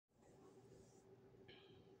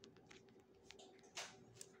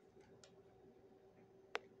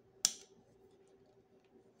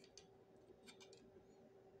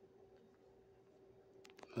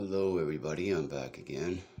Hello everybody, I'm back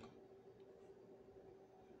again.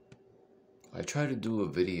 I tried to do a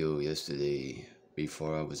video yesterday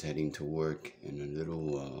before I was heading to work in a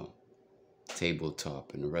little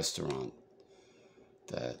tabletop in a restaurant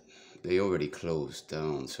that they already closed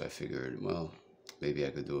down, so I figured, well, maybe I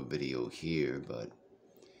could do a video here, but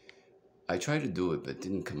I tried to do it but it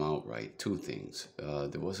didn't come out right. Two things.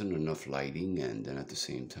 There wasn't enough lighting, and then at the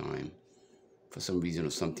same time, for some reason or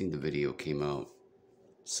something, the video came out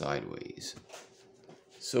sideways.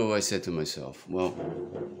 So I said to myself, well,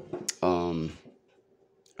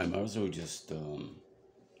 I might as well just,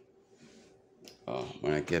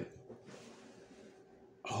 when I get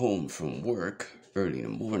home from work early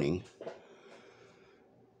in the morning,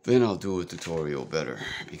 then I'll do a tutorial better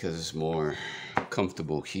because it's more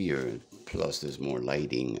comfortable here. Plus, there's more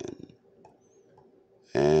lighting,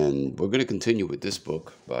 and we're going to continue with this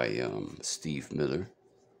book by Steve Miller.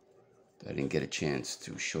 I didn't get a chance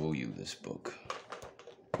to show you this book,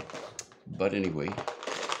 but anyway,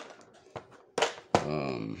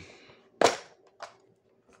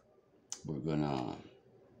 we're gonna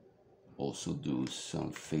also do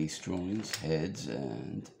some face drawings, heads,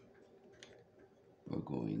 and we're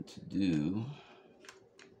going to do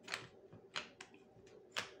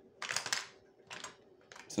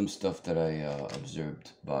some stuff that I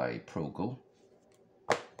observed by Proko,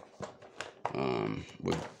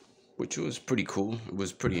 which was pretty cool. It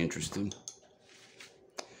was pretty interesting.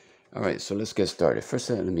 All right, so let's get started. First,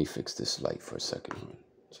 let me fix this light for a second,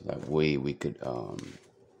 so that way we could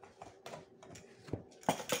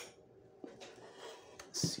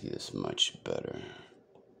see this much better.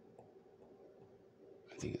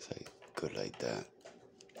 I think it's like good like that.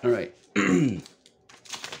 All right.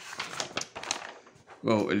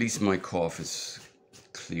 Well, at least my cough is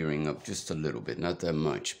clearing up just a little bit, not that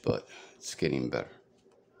much, but it's getting better.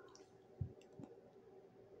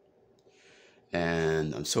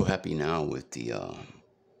 And I'm so happy now with the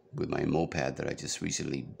with my moped that I just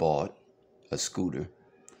recently bought, a scooter.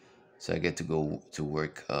 So I get to go to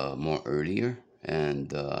work more earlier,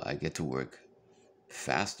 and I get to work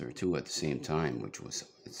faster too at the same time,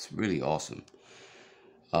 it's really awesome.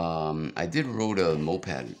 I did rode a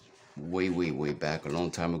moped way back a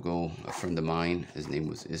long time ago. A friend of mine, his name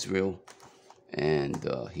was Israel, and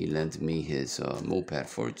he lent me his moped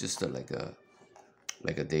for just like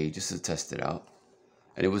a day, just to test it out,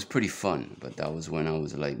 and it was pretty fun. But that was when I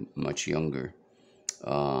was like much younger,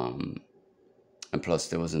 and plus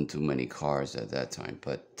there wasn't too many cars at that time.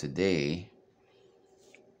 But today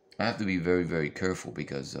I have to be very careful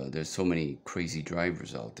because there's so many crazy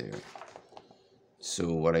drivers out there.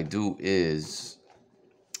 So what I do is,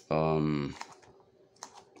 I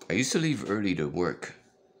used to leave early to work,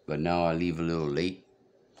 but now I leave a little late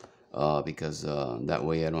because that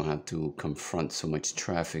way I don't have to confront so much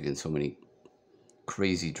traffic and so many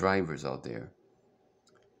crazy drivers out there.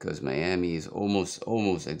 Because Miami is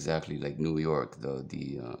almost exactly like New York.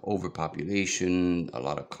 The overpopulation, a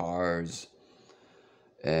lot of cars,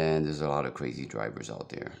 and there's a lot of crazy drivers out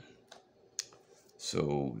there.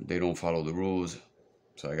 So they don't follow the rules.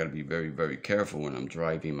 So I got to be very careful when I'm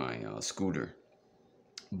driving my scooter.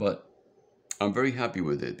 But I'm very happy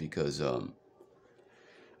with it because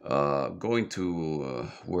going to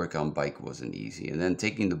work on bike wasn't easy, and then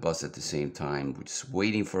taking the bus at the same time, just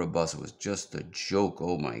waiting for a bus was just a joke.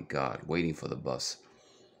 Oh my God, waiting for the bus.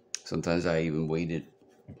 Sometimes I even waited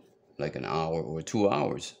like an hour or 2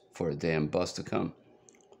 hours for a damn bus to come.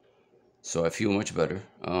 So I feel much better.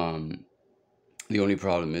 The only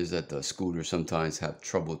problem is that the scooter sometimes have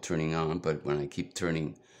trouble turning on, but when I keep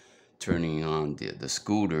turning on the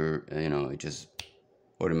scooter, it just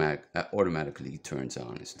automatically turns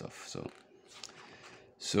on and stuff.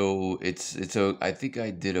 So I think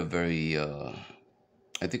I did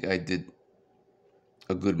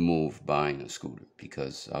a good move buying a scooter,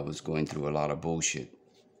 because I was going through a lot of bullshit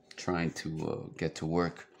trying to get to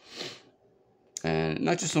work. And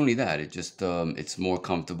not just only that, it's more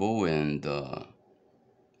comfortable, and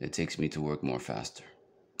it takes me to work more faster.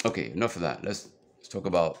 Okay, enough of that. Let's talk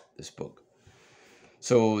about this book.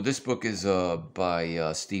 So this book is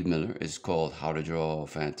by Steve Miller. It's called How to Draw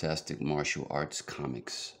Fantastic Martial Arts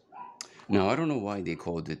Comics. Now, I don't know why they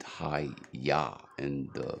called it Hi-Ya in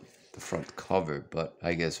the front cover, but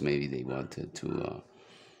I guess maybe they wanted to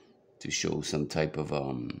show some type of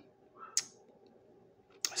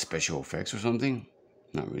special effects or something.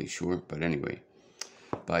 Not really sure, but anyway,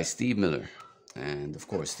 by Steve Miller. And of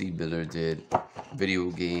course, Steve Miller did video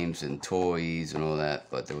games and toys and all that,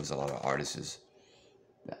 but there was a lot of artists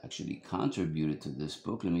that actually contributed to this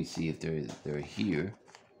book. Let me see if they're here.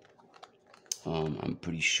 I'm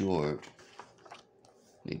pretty sure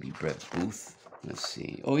Maybe Brett Booth. Let's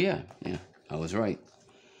see. Oh yeah, I was right.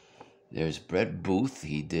 There's Brett Booth.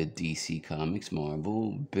 He did DC Comics,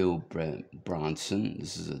 Marvel. Bill Bronson.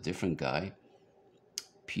 This is a different guy.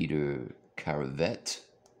 Peter Caravet.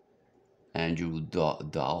 Andrew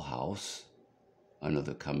Dahlhaus,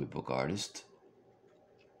 another comic book artist.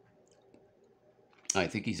 I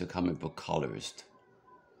think he's a comic book colorist.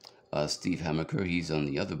 Steve Hamaker, he's on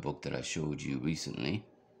the other book that I showed you recently.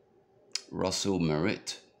 Russell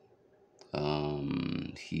Merritt,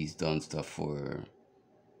 he's done stuff for,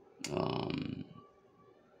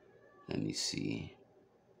 let me see.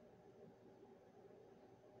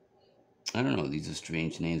 I don't know, these are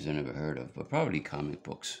strange names I never heard of, but probably comic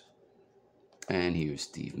books. And here's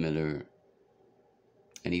Steve Miller.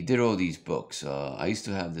 And he did all these books. I used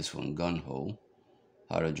to have this one, Gun Ho,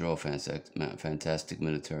 How to Draw Fantastic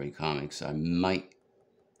Military Comics. I might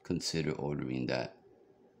consider ordering that.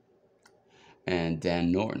 And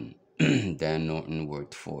Dan Norton. Dan Norton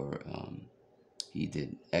worked for, he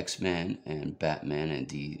did X-Men and Batman, and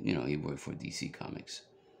he worked for DC Comics.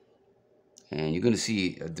 And you're going to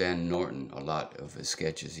see Dan Norton, a lot of his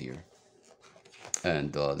sketches here.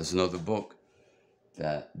 And there's another book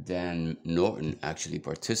that Dan Norton actually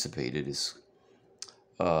participated in.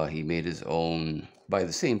 He made his own, by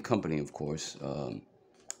the same company, of course,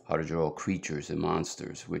 How to Draw Creatures and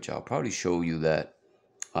Monsters, which I'll probably show you that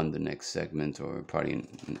on the next segment, or probably,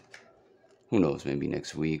 who knows, maybe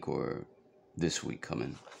next week or this week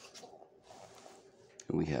coming.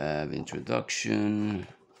 We have introduction.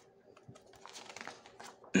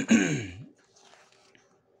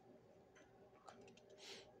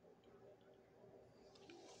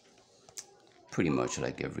 Pretty much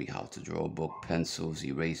like every How to Draw book. Pencils,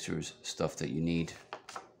 erasers, stuff that you need.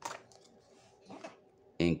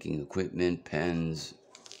 Inking equipment, pens.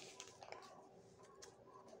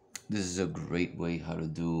 This is a great way how to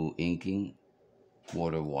do inking.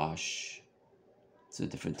 Water wash. It's a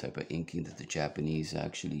different type of inking that the Japanese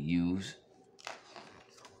actually use.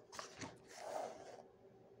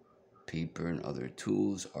 Paper and other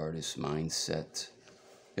tools. Artist mindset.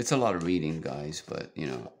 It's a lot of reading, guys, but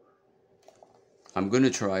I'm going to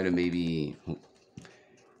try to maybe,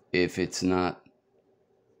 if it's not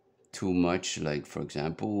too much, like for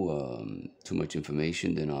example, too much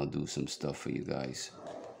information, then I'll do some stuff for you guys,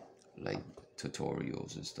 like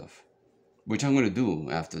tutorials and stuff, which I'm going to do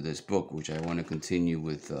after this book, which I want to continue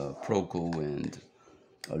with Proko and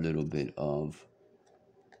a little bit of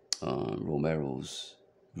Romero's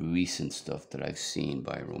recent stuff that I've seen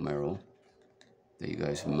by Romero that you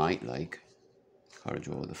guys might like. How to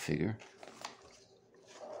draw the figure.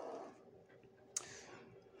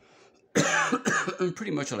 And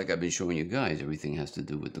pretty much like I've been showing you guys, everything has to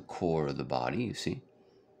do with the core of the body, you see.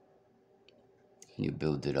 And you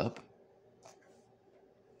build it up.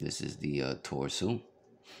 This is the torso.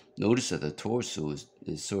 Notice that the torso is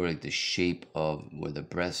sort of like the shape of where the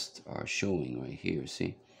breasts are showing right here,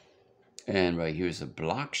 see? And right here is a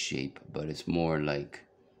block shape, but it's more like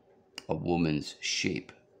a woman's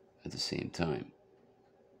shape at the same time.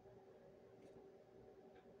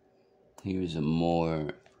 Here's a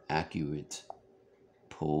more accurate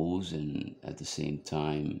pose and at the same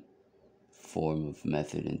time form of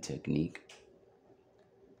method and technique.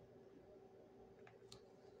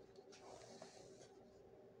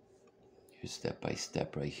 Here's step by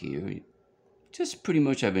step right here. Just pretty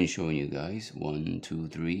much I've been showing you guys 1, 2,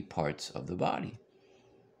 3 parts of the body.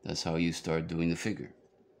 That's how you start doing the figure.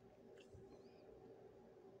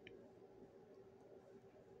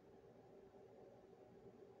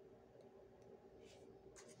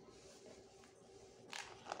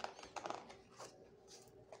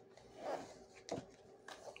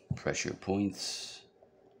 Pressure points.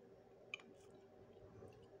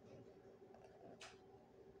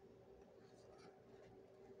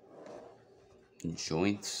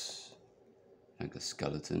 Joints, like a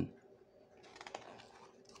skeleton.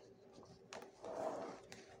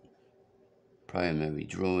 Primary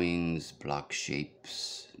drawings, block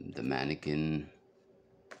shapes, the mannequin,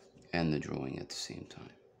 and the drawing at the same time.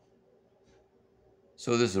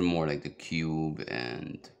 So this is more like the cube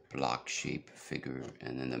and block shape figure,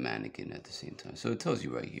 and then the mannequin at the same time. So it tells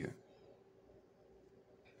you right here.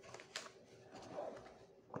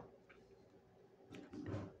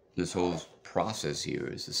 This whole process here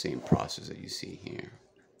is the same process that you see here.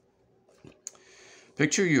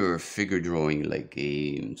 Picture your figure drawing like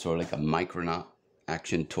a sort of like a Micronaut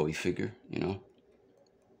action toy figure, you know.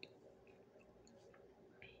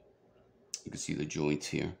 You can see the joints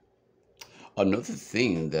here. Another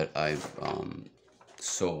thing that I've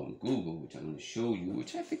saw on Google, which I'm going to show you,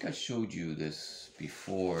 which I think I showed you this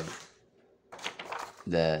before.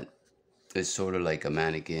 that is sort of like a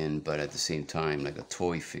mannequin, but at the same time like a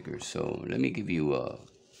toy figure. So let me give you a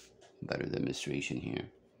better demonstration here.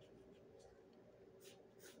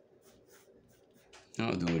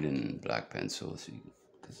 I'll do it in black pencil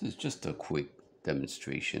because it's just a quick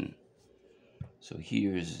demonstration. So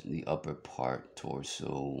here's the upper part,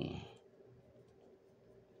 torso.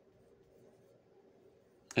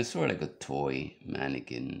 It's sort of like a toy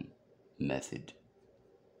mannequin method.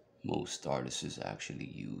 Most artists actually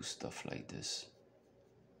use stuff like this.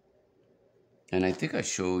 And I think I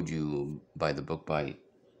showed you by the book by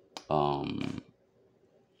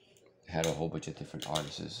had a whole bunch of different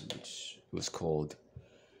artists, which was called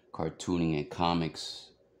Cartooning and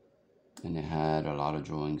Comics, and it had a lot of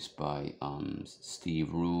drawings by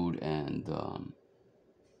Steve Rude and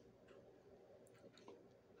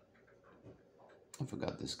I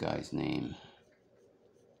forgot this guy's name.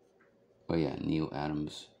 Oh yeah, Neil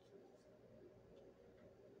Adams.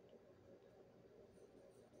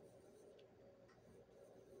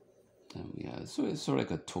 And yeah, so it's sort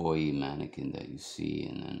of like a toy mannequin that you see,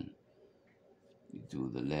 and then you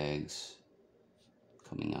do the legs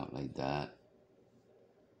coming out like that.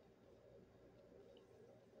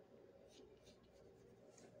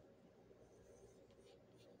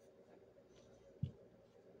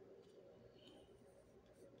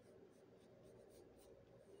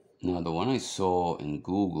 Now the one I saw in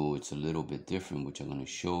Google, it's a little bit different, which I'm going to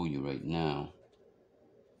show you right now.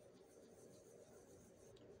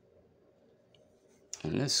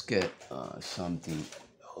 And let's get something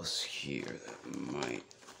else here that might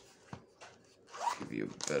give you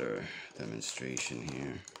a better demonstration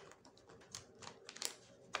here.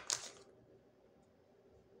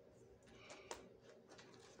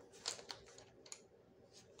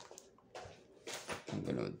 I'm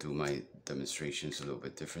gonna do my demonstrations a little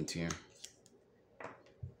bit different here.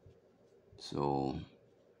 So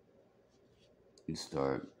you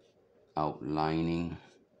start outlining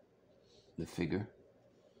the figure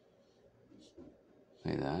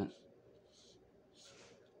like that.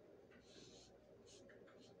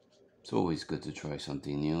 It's always good to try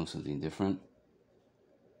something new, something different.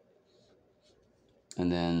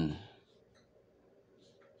 And then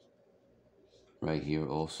right here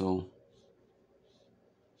also,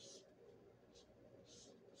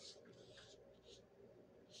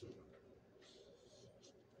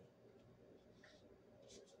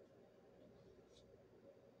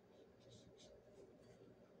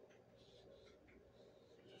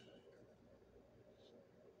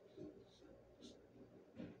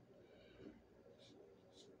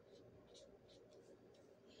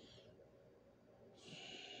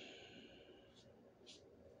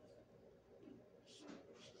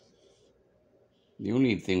 the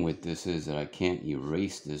only thing with this is that I can't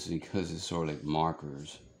erase this because it's sort of like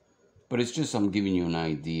markers. But it's just I'm giving you an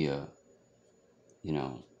idea, you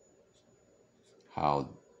know, how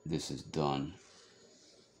this is done.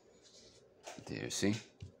 There, see?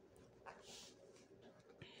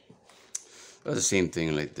 That's the same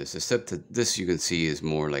thing like this, except that this you can see is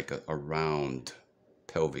more like a round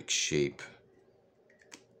pelvic shape.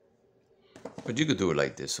 But you could do it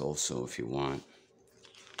like this also if you want.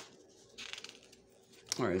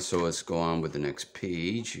 Alright, so let's go on with the next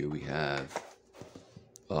page. Here we have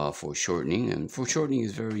foreshortening, and foreshortening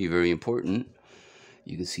is very, very important.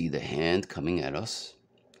 You can see the hand coming at us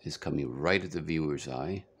is coming right at the viewer's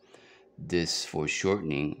eye. This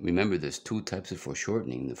foreshortening, remember there's two types of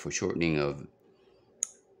foreshortening. The foreshortening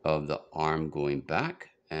of the arm going back,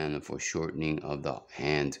 and the foreshortening of the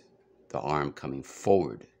hand, the arm coming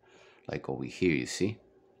forward. Like over here, you see?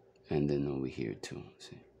 And then over here too,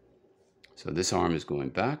 see? So this arm is going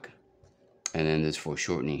back, and then there's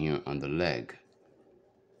foreshortening here on the leg.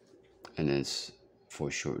 And then it's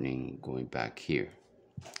foreshortening going back here.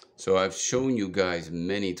 So I've shown you guys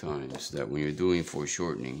many times that when you're doing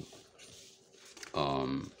foreshortening,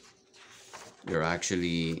 you're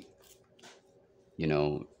actually, you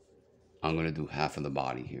know, I'm going to do half of the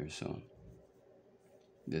body here. So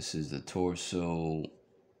this is the torso.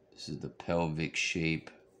 This is the pelvic shape.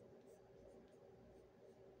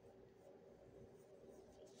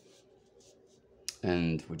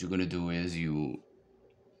 And what you're going to do is you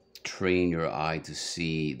train your eye to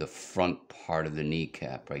see the front part of the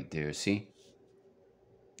kneecap right there. See?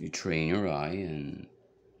 You train your eye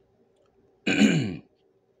and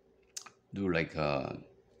do like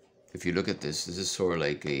if you look at this, this is sort of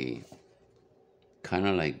like a kind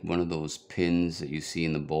of like one of those pins that you see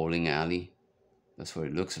in the bowling alley. That's what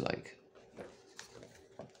it looks like.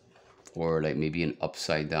 Or like maybe an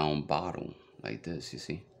upside down bottle like this, you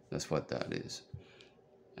see? That's what that is.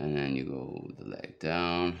 And then you go the leg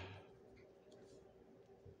down.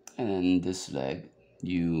 And then this leg,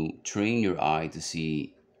 you train your eye to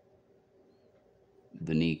see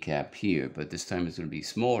the kneecap here, but this time it's going to be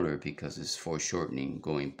smaller because it's foreshortening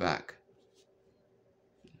going back.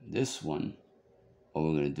 This one, what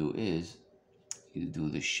we're going to do is you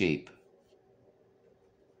do the shape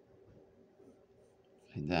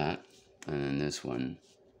like that, and then this one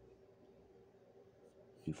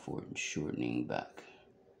you foreshortening back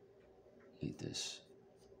like this.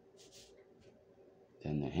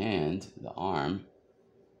 Then the hand, the arm,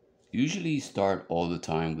 usually start all the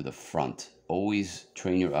time with the front. Always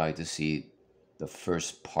train your eye to see the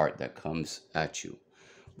first part that comes at you,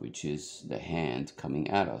 which is the hand coming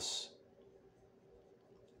at us.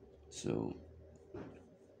 So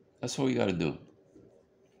that's what you got to do.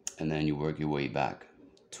 And then you work your way back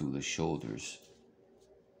to the shoulders.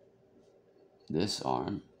 This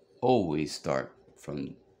arm, always start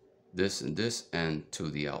from this and to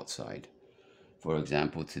the outside. For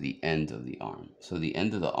example, to the end of the arm. So the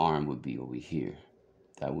end of the arm would be over here.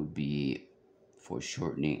 That would be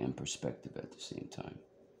foreshortening and perspective at the same time.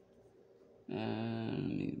 And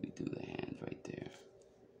maybe do the hand right there.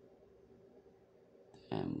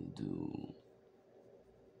 And we'll do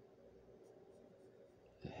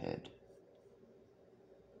the head.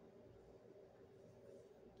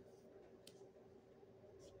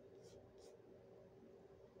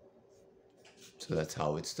 So that's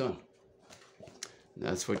how it's done.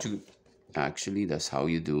 That's what you actually, that's how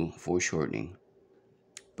you do foreshortening.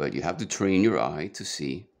 But you have to train your eye to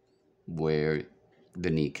see where the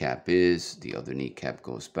kneecap is, the other kneecap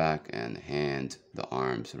goes back, and the hand, the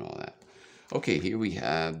arms, and all that. Okay, here we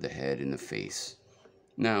have the head and the face.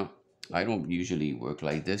 Now, I don't usually work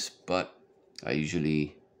like this, but I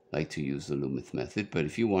usually like to use the Lumith method. But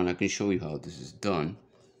if you want, I can show you how this is done.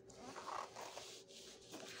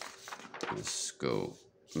 Let's go,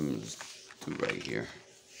 let's do right here,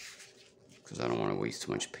 because I don't want to waste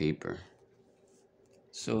too much paper.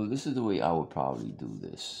 So this is the way I would probably do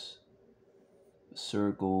this. A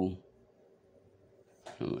circle.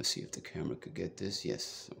 Let's see if the camera could get this.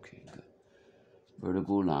 Yes, okay, good.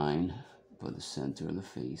 Vertical line for the center of the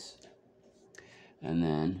face. And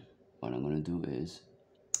then what I'm going to do is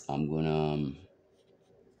I'm going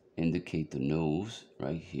to indicate the nose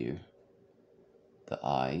right here, the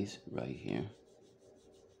eyes right here,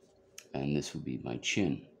 and this will be my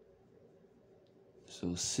chin.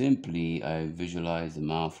 So simply I visualize the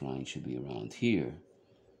mouth line should be around here.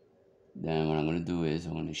 Then what I'm going to do is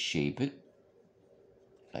I'm going to shape it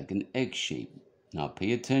like an egg shape. Now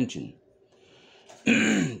pay attention,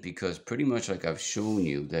 because pretty much like I've shown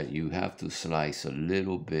you that you have to slice a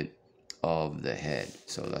little bit of the head.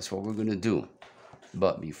 So that's what we're going to do.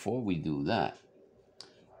 But before we do that,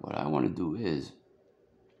 what I want to do is,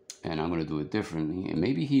 and I'm going to do it differently, and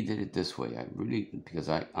maybe he did it this way. Because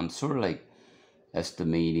I'm sort of like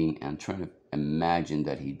estimating and trying to imagine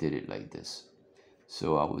that he did it like this.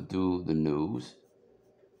 So I would do the nose.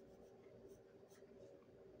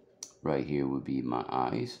 Right here would be my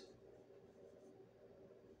eyes.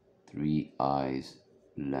 3 eyes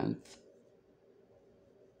length.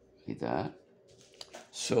 Like that.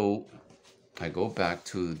 So I go back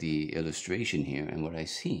to the illustration here, and what I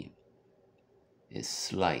see is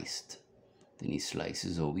sliced. Then he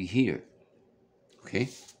slices over here. Okay?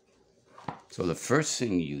 So the first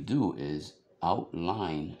thing you do is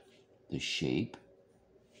outline the shape.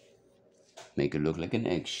 Make it look like an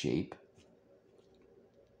egg shape.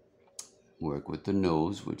 Work with the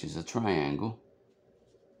nose, which is a triangle.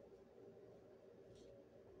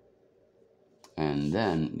 And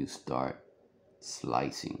then you start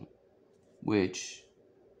slicing, which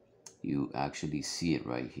you actually see it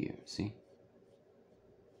right here. See?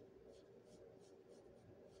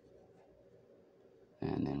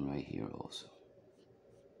 And then right here also.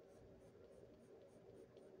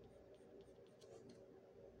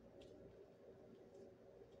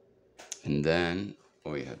 And then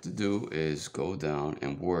all you have to do is go down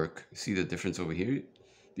and work. See the difference over here?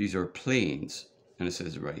 These are planes. And it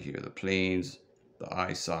says right here, the planes, the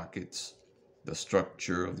eye sockets, the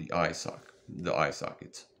structure of the eye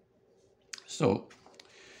sockets. So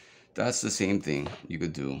that's the same thing you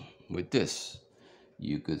could do with this.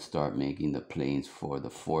 You could start making the planes for the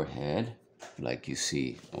forehead, like you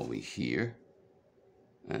see over here.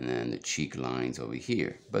 And then the cheek lines over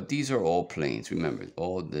here. But these are all planes. Remember,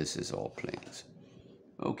 all this is all planes.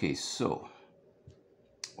 Okay, so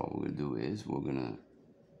what we're going to do is we're going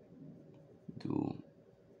to do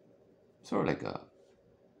sort of like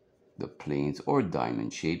the planes or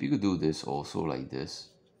diamond shape. You could do this also like this.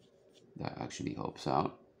 That actually helps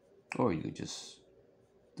out. Or you could just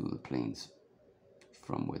do the planes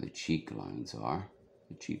from where the cheek lines are.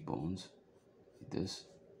 the cheekbones, like this.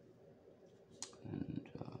 And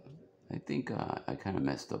I think I kind of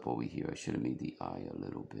messed up over here. I should have made the eye a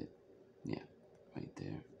little bit. Yeah, right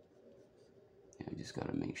there. Yeah, I just got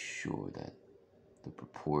to make sure that the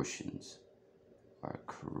proportions are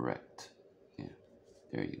correct. Yeah,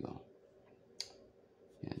 there you go.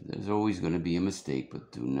 Yeah, there's always going to be a mistake,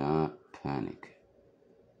 but do not panic.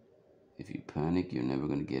 If you panic, you're never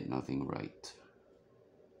going to get nothing right.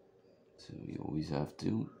 So you always have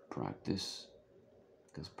to practice,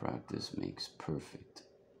 because practice makes perfect.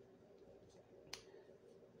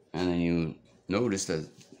 And then you notice that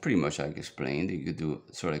pretty much like explained, you could do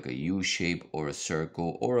sort of like a U shape or a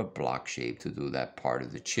circle or a block shape to do that part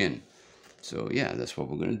of the chin. So yeah, that's what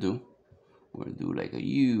we're going to do. We're going to do like a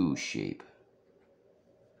U shape.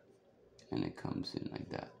 And it comes in like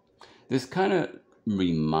that. This kind of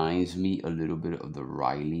reminds me a little bit of the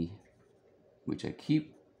Riley, which I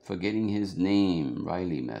keep forgetting his name,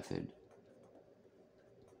 Riley method.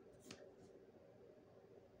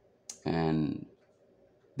 And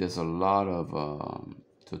there's a lot of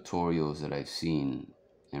tutorials that I've seen,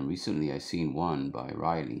 and recently I've seen one by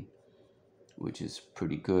Riley, which is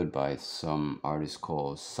pretty good, by some artist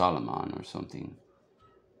called Solomon or something.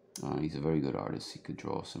 He's a very good artist. He could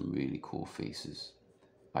draw some really cool faces.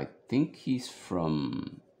 I think he's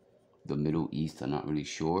from the Middle East. I'm not really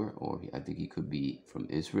sure, or I think he could be from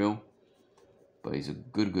Israel. But he's a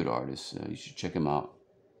good artist. You should check him out.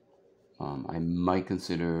 I might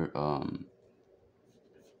consider.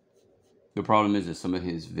 The problem is that some of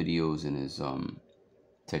his videos and his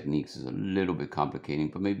techniques is a little bit complicating.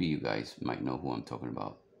 But maybe you guys might know who I'm talking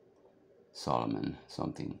about. Solomon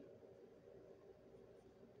something.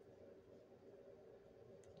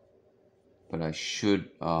 But I should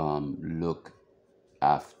look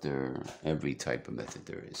after every type of method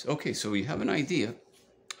there is. Okay, so you have an idea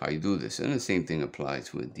how you do this. And the same thing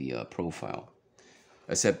applies with the profile.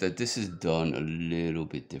 Except that this is done a little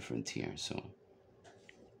bit different here. So,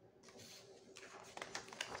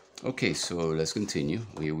 okay, so let's continue.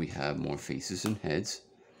 Here we have more faces and heads.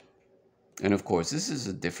 And of course, this is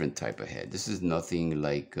a different type of head. This is nothing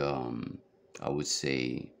like, I would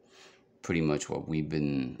say, pretty much what we've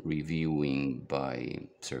been reviewing by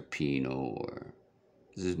Serpino, or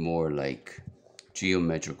this is more like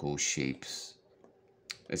geometrical shapes.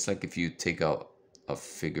 It's like if you take out a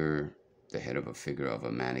figure, the head of a figure of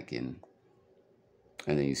a mannequin,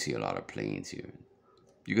 and then you see a lot of planes here.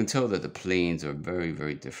 You can tell that the planes are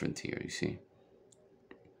very different here, you see.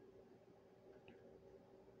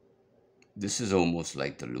 This is almost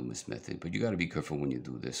like the Loomis method, but you got to be careful when you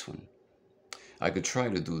do this one. I could try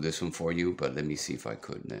to do this one for you, but let me see if I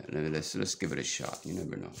could. Let's give it a shot. You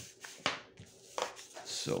never know.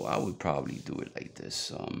 So I would probably do it like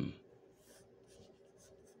this.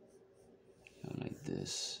 Like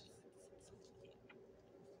this.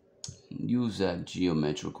 Use that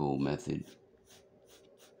geometrical method.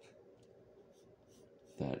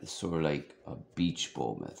 That is sort of like a beach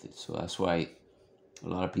ball method. So that's why a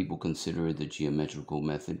lot of people consider it the geometrical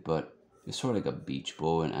method, but it's sort of like a beach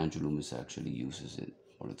ball, and Andrew Loomis actually uses it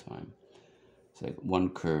all the time. It's like one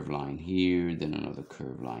curved line here, then another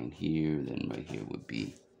curved line here, then right here would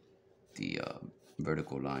be the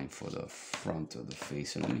vertical line for the front of the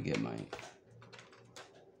face. And let me get my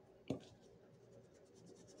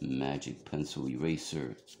magic pencil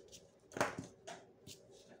eraser,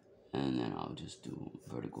 and then I'll just do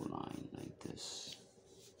vertical line like this.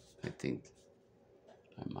 I think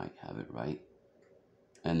I might have it right.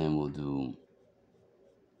 And then we'll do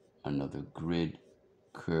another grid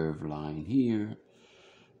curve line here.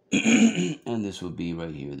 And this will be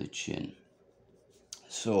right here, the chin.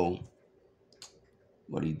 So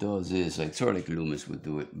what he does is like sort of like Loomis would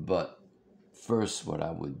do it, but first what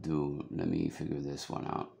I would do, let me figure this one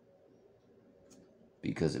out.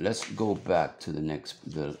 Because let's go back to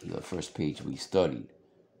the first page we studied.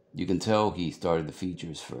 You can tell he started the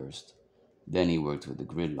features first. Then he worked with the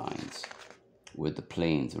grid lines, with the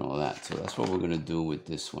planes and all that. So that's what we're going to do with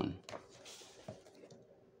this one.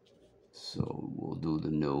 So we'll do the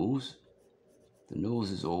nose. The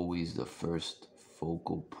nose is always the first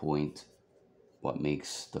focal point, what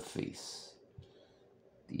makes the face.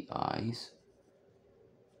 The eyes.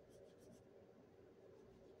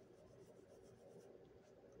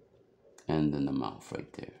 And then the mouth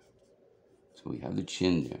right there. So we have the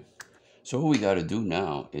chin there. So what we got to do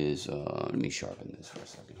now is, let me sharpen this for a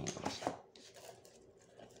second. Hold on.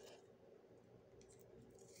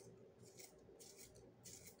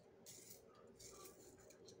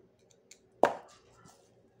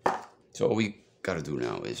 So what we got to do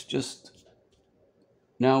now is just,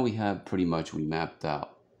 now we have pretty much, we mapped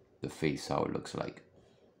out the face, how it looks like.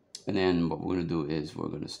 And then what we're going to do is we're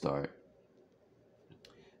going to start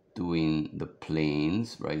doing the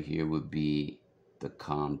planes. Right here would be the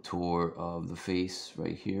contour of the face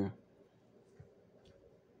right here.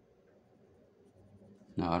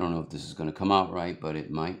 Now I don't know if this is going to come out right, but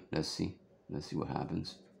it might. Let's see what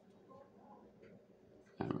happens.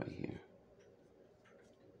 And right here,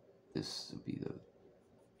 this will be the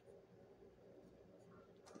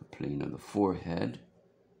plane of the forehead.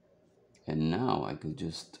 And now I could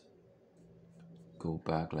just go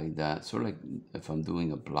back like that, sort of like if I'm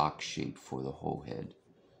doing a block shape for the whole head.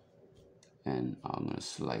 And I'm going to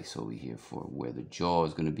slice over here for where the jaw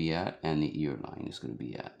is going to be at and the ear line is going to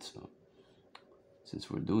be at. So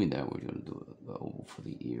since we're doing that, we're going to do the oval for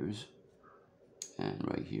the ears. And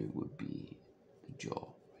right here would be the jaw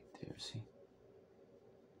right there, see?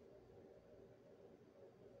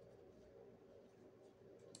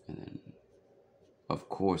 And then, of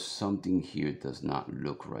course, something here does not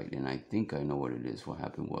look right. And I think I know what it is. What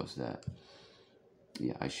happened was that,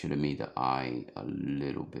 yeah, I should have made the eye a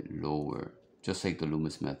little bit lower, just like the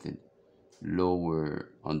Loomis method, lower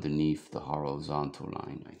underneath the horizontal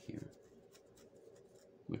line right here,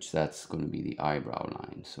 which that's going to be the eyebrow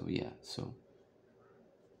line. So yeah, so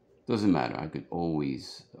doesn't matter. I could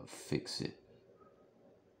always fix it.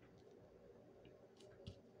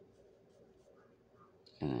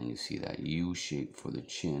 And then you see that U shape for the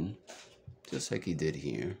chin, just like he did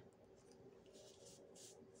here.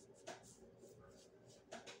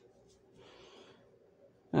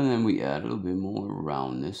 And then we add a little bit more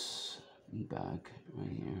roundness back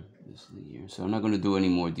right here. This is the ear. So I'm not going to do any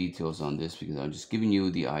more details on this because I'm just giving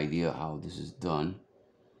you the idea how this is done,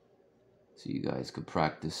 so you guys could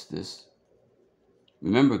practice this.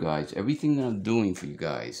 Remember, guys, everything that I'm doing for you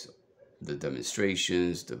guys, the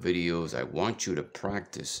demonstrations, the videos, I want you to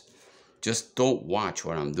practice. Just don't watch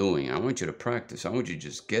what I'm doing. I want you to practice. I want you to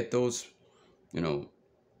just get those,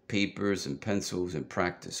 papers and pencils and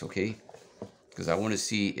practice, okay? Because I want to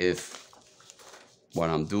see if what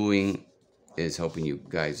I'm doing is helping you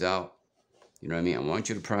guys out. You know what I mean? I want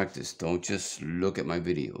you to practice. Don't just look at my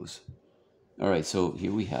videos. All right, so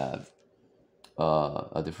here we have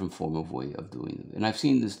a different form of way of doing it. And I've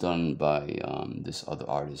seen this done by this other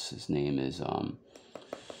artist. His name is,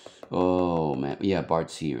 oh man, yeah, Bart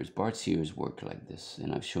Sears. Bart Sears worked like this.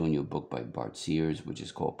 And I've shown you a book by Bart Sears, which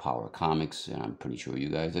is called Power Comics. And I'm pretty sure you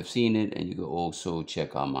guys have seen it. And you can also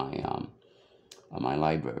check on my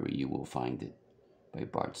library. You will find it by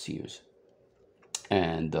Bart Sears.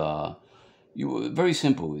 And very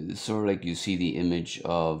simple. It's sort of like you see the image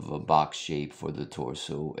of a box shape for the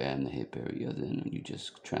torso and the hip area. Then you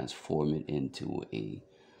just transform it into a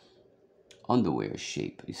underwear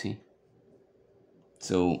shape, you see?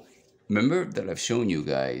 So remember that I've shown you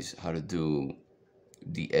guys how to do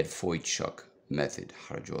the Ed Foytchuk method,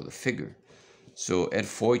 how to draw the figure. So Ed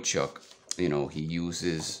Foytchuk, he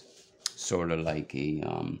uses sort of like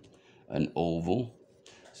an oval,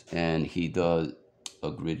 and he does a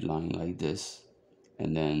grid line like this,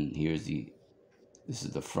 and then this is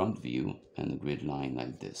the front view and the grid line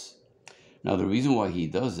like this. Now the reason why he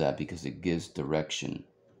does that, because it gives direction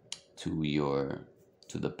to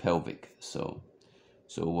the pelvic. So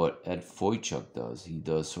what Ed Foytchuk does, he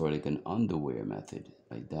does sort of like an underwear method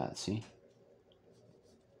like that, see?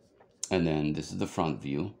 And then this is the front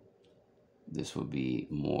view. This will be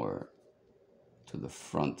more to the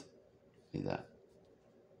front like that.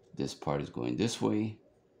 This part is going this way,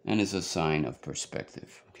 and it's a sign of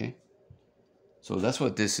perspective, okay? So that's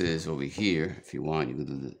what this is over here. If you want,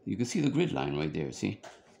 you can see the grid line right there, see?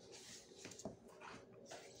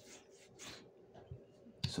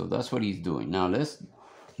 So that's what he's doing. Now let's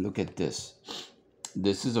look at this.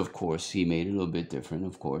 This is, of course, he made it a little bit different,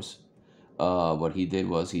 of course. What he did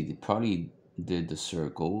was he probably did the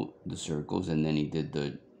circles, and then he did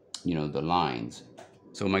the, the lines.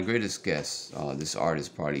 So my greatest guess, this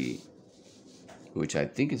artist probably, which I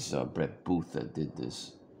think is Brett Booth that did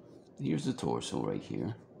this. Here's the torso right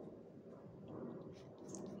here,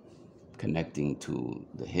 connecting to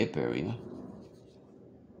the hip area.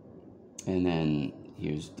 And then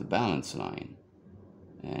here's the balance line.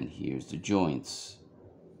 And here's the joints.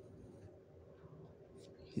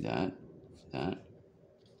 See that?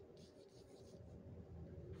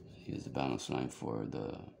 Here's the balance line for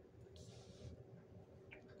the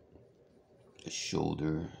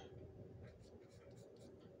shoulder,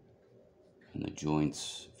 and the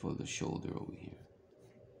joints for the shoulder over here.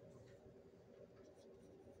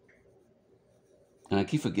 And I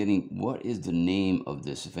keep forgetting, what is the name of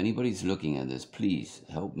this? If anybody's looking at this, please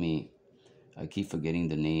help me. I keep forgetting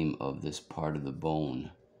the name of this part of the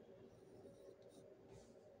bone.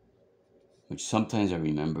 which sometimes I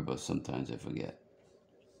remember, but sometimes I forget.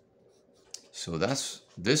 So that's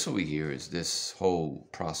this over here is this whole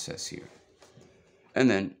process here. And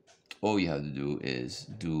then all you have to do is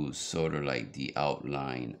do sort of like the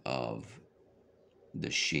outline of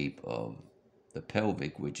the shape of the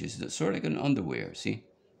pelvic, which is sort of like an underwear, see?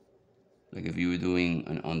 Like if you were doing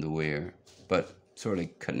an underwear, but sort of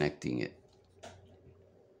like connecting it.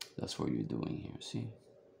 That's what you're doing here, see?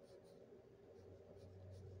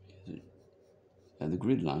 And the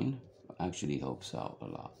grid line actually helps out a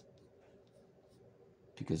lot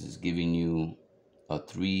because it's giving you a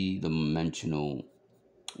three-dimensional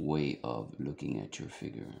way of looking at your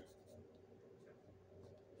figure.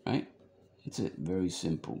 Right? That's it. Very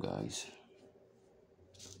simple, guys.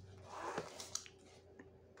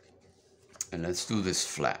 And let's do this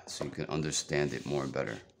flat so you can understand it more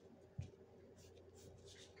better.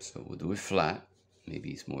 So we'll do it flat.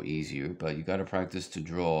 Maybe it's more easier, but you got to practice to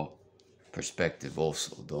draw perspective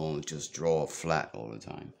also. Don't just draw flat all the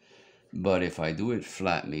time. But if I do it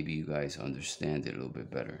flat, maybe you guys understand it a little bit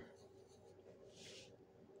better.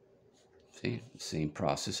 See, same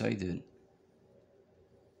process I did.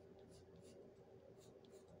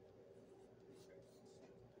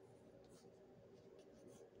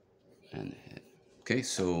 And the head. Okay,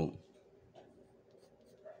 so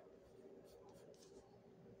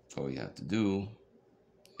all you have to do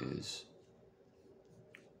is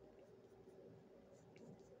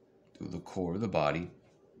do the core of the body.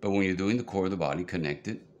 But when you're doing the core of the body, connect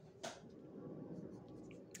it.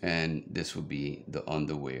 And this will be the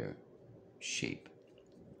underwear shape.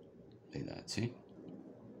 Like that, see?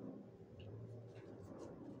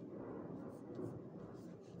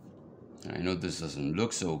 I know this doesn't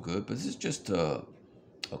look so good, but this is just a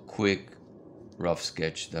quick, rough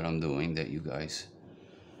sketch that I'm doing that you guys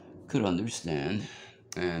could understand.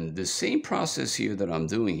 And the same process here that I'm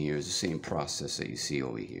doing here is the same process that you see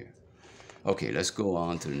over here. Okay, let's go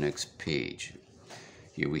on to the next page.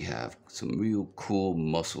 Here we have some real cool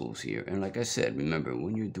muscles here. And like I said, remember,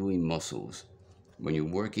 when you're doing muscles, when you're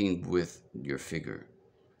working with your figure,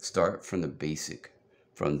 start from the basic,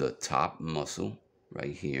 from the top muscle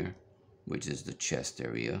right here, which is the chest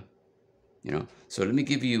area, you know. So let me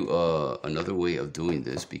give you another way of doing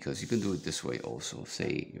this, because you can do it this way also.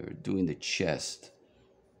 Say you're doing the chest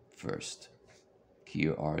first.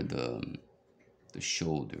 Here are the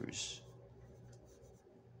shoulders,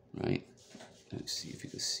 right? Let's see if you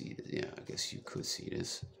can see this. Yeah, I guess you could see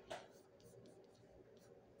this.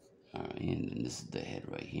 All right, and then this is the head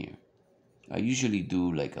right here. I usually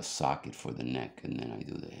do like a socket for the neck, and then I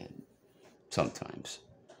do the head sometimes.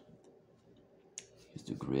 Here's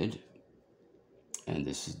the grid. And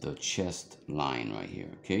this is the chest line right here,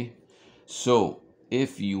 okay? So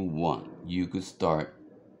if you want, you could start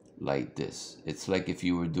like this. It's like if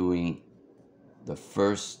you were doing the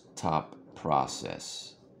first top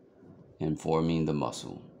process and forming the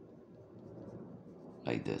muscle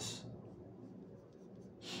like this.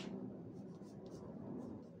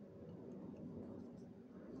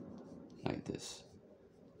 Like this.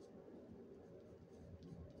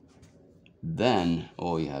 Then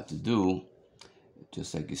all you have to do,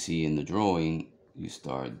 just like you see in the drawing, you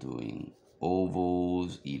start doing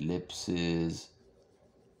ovals, ellipses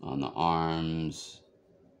on the arms,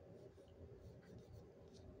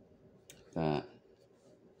 that.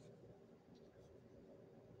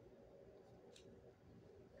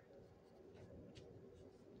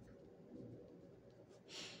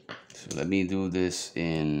 So let me do this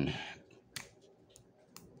in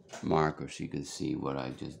marker so you can see what I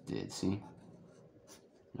just did. See?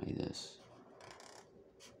 Like this.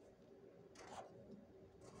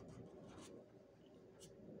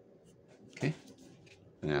 Okay?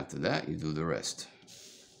 And after that, you do the rest.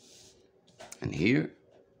 And here,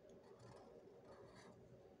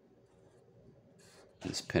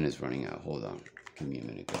 this pen is running out. Hold on. Give me a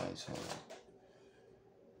minute, guys. Hold on.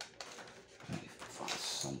 Let me find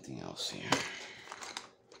something else here.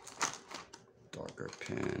 Darker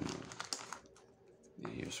pen. Yeah,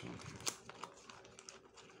 here's one.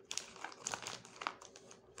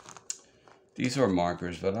 These are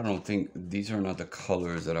markers, but I don't think these are not the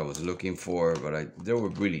colors that I was looking for, but they were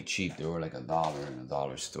really cheap. They were like $1 in a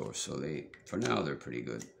dollar store. So for now, they're pretty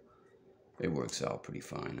good. It works out pretty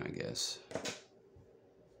fine, I guess.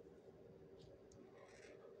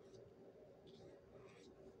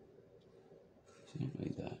 See,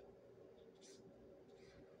 like that.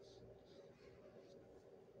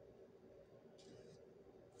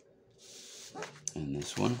 And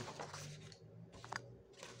this one,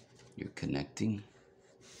 you're connecting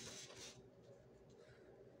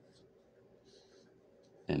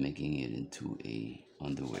and making it into a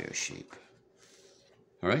underwear shape.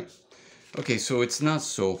 All right. Okay, so it's not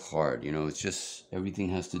so hard, you know, it's just everything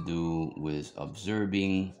has to do with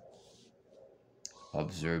observing,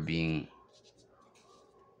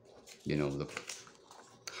 you know,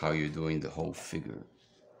 how you're doing the whole figure.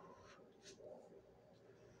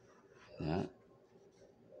 That.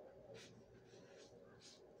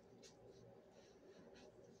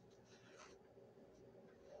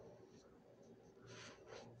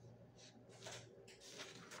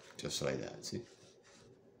 Just like that, see?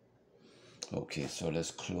 Okay, so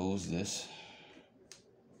let's close this.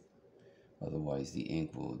 Otherwise the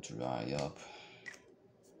ink will dry up.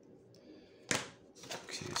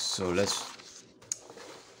 Okay, so let's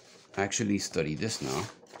actually study this now.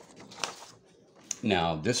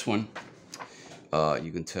 Now this one,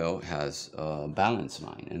 you can tell has a balance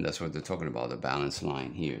line, and that's what they're talking about, the balance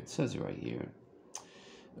line here. It says it right here.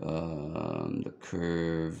 The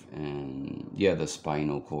curve and yeah, the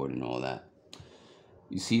spinal cord and all that.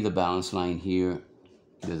 You see the balance line here.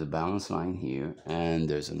 There's a balance line here, and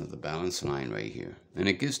there's another balance line right here, and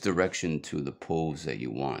it gives direction to the pose that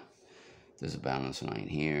you want. There's a balance line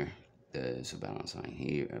here, there's a balance line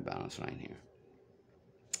here, a balance line here.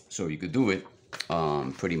 So you could do it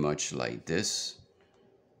pretty much like this.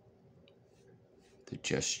 The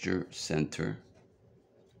gesture center,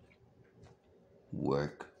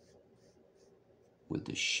 work with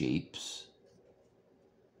the shapes,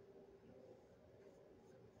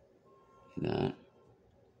 that,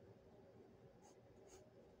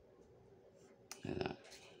 and that.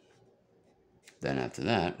 Then after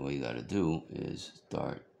that, what you got to do is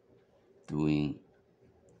start doing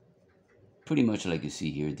pretty much like you see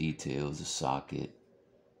here, details, the socket.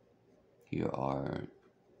 Here are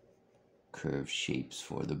curved shapes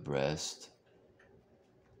for the breast.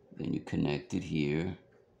 Then you connect it here,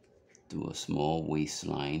 do a small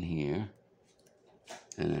waistline here.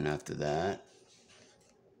 And then after that,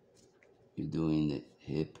 you're doing the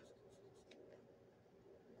hip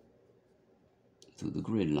to the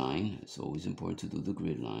grid line. It's always important to do the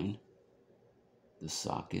grid line, the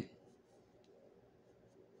socket,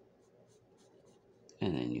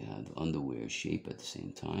 and then you have the underwear shape at the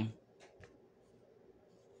same time.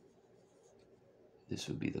 This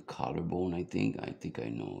would be the collarbone, I think. I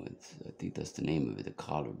know it. I think that's the name of it, the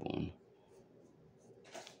collarbone.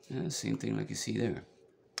 And same thing like you see there.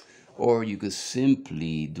 Or you could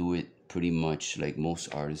simply do it pretty much like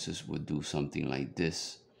most artists would do, something like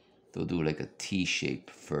this. They'll do like a T shape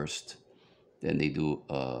first. Then they do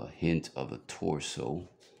a hint of a torso.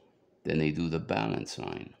 Then they do the balance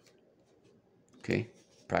line. Okay?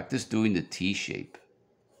 Practice doing the T shape.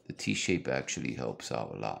 The T shape actually helps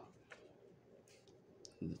out a lot.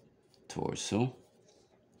 Torso,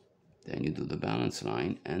 then you do the balance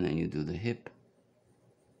line, and then you do the hip,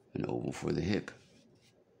 an oval for the hip,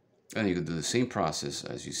 and you can do the same process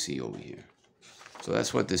as you see over here. So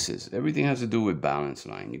that's what this is. Everything has to do with balance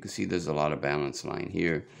line. You can see there's a lot of balance line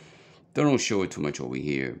here. They don't show it too much over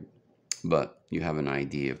here, but you have an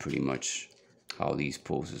idea pretty much how these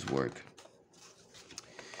poses work.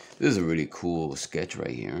 This is a really cool sketch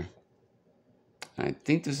right here. I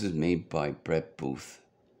think this is made by Brett Booth,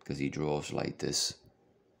 because he draws like this.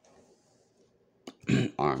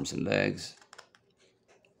 Arms and legs.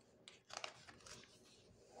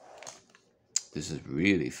 This is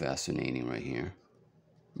really fascinating right here.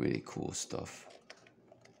 Really cool stuff.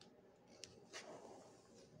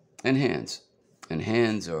 And hands. And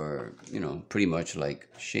hands are, you know, pretty much like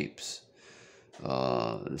shapes.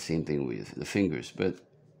 The same thing with the fingers. But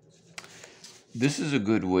this is a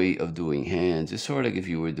good way of doing hands. It's sort of like if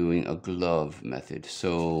you were doing a glove method.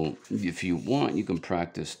 So if you want, you can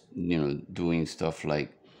practice, you know, doing stuff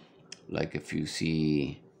like if you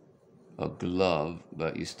see a glove,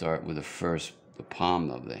 but you start with the palm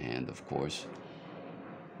of the hand, of course.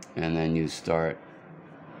 And then you start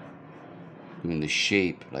doing the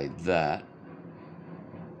shape like that.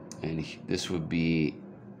 And this would be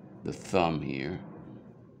the thumb here.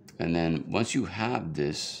 And then once you have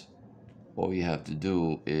this, all you have to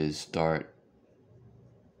do is start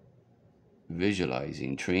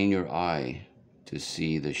visualizing, train your eye to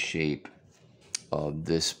see the shape of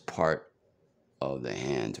this part of the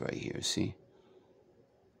hand right here. See?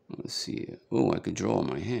 Let's see. Oh, I could draw on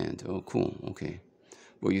my hand. Oh, cool. Okay.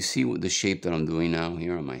 Well, you see what the shape that I'm doing now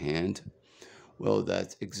here on my hand? Well,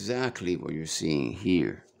 that's exactly what you're seeing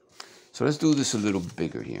here. So let's do this a little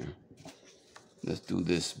bigger here. Let's do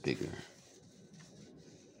this bigger.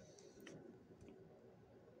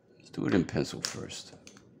 Do it in pencil first,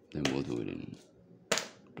 then we'll do it in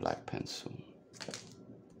black pencil.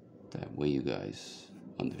 That way you guys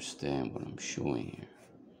understand what I'm showing here.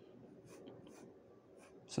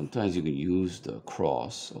 Sometimes you can use the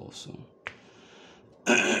cross also.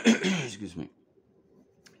 Excuse me.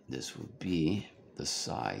 This would be the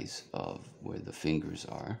size of where the fingers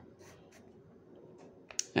are.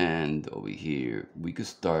 And over here, we could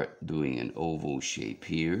start doing an oval shape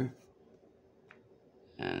here.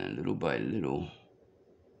 And little by little,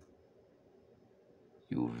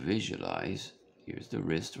 you visualize, here's the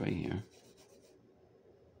wrist right here.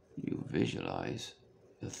 You visualize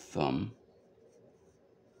the thumb,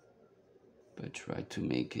 but try to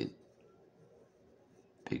make it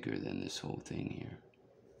bigger than this whole thing here.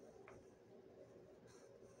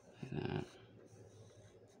 Like that.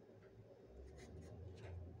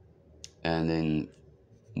 And then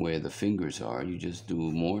where the fingers are, you just do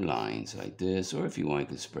more lines like this, or if you want, you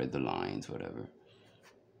could spread the lines, whatever.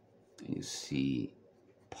 And you see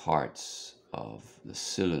parts of the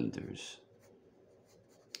cylinders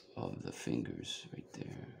of the fingers right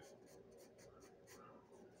there.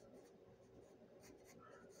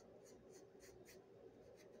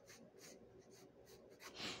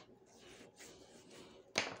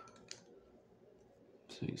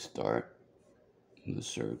 So you start the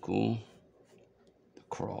circle, the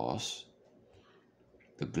cross,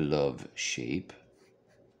 the glove shape.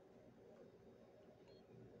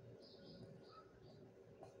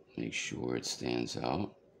 Make sure it stands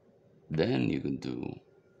out. Then you can do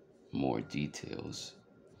more details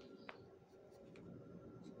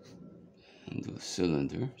and do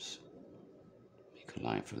cylinders. Make a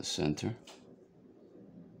line for the center.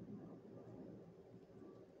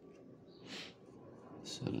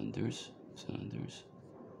 Cylinders, cylinders.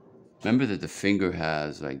 Remember that the finger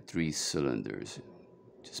has like 3 cylinders.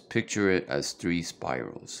 Just picture it as 3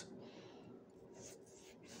 spirals.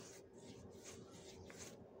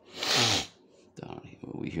 Down here,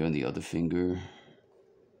 over here on the other finger.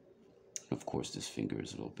 Of course, this finger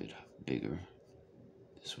is a little bit bigger.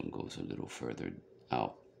 This one goes a little further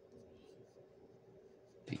out.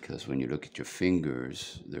 Because when you look at your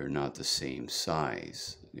fingers, they're not the same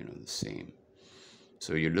size, you know, the same.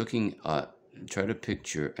 So you're looking at, try to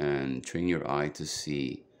picture and train your eye to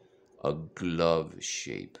see a glove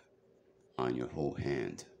shape on your whole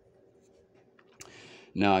hand.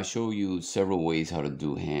 Now I show you several ways how to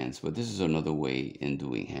do hands, but this is another way in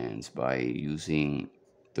doing hands by using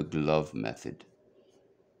the glove method.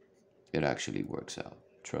 It actually works out,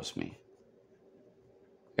 trust me.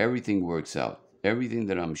 Everything works out. Everything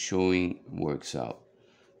that I'm showing works out.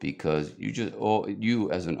 Because you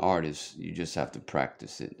as an artist, you just have to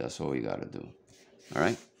practice it. That's all you got to do. All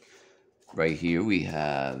right. Right here we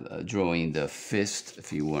have drawing the fist.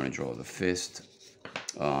 If you want to draw the fist,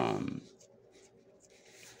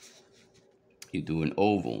 you do an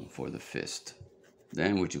oval for the fist.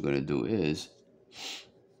 Then what you're going to do is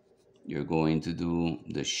you're going to do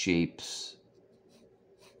the shapes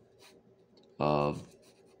of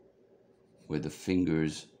where the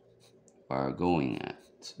fingers are going at.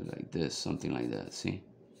 So like this, something like that, see?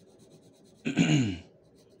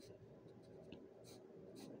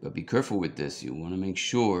 But be careful with this. You want to make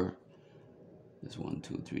sure there's 1,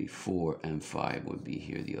 2, 3, 4, and 5 would be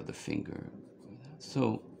here, the other finger.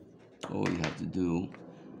 So all you have to do,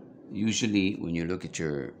 usually when you look at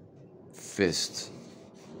your fist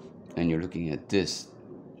and you're looking at this,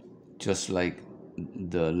 just like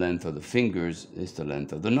the length of the fingers is the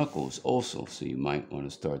length of the knuckles also. So you might want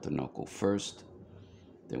to start the knuckle first,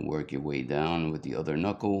 then work your way down with the other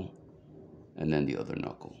knuckle, and then the other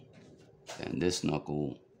knuckle. And this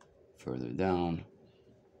knuckle further down,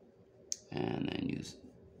 and then you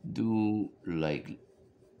do like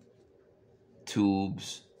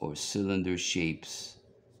tubes or cylinder shapes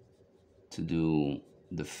to do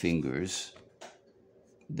the fingers.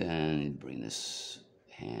 Then bring this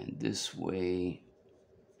hand this way,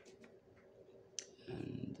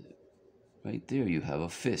 and right there you have a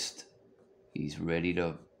fist. He's ready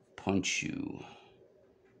to punch you.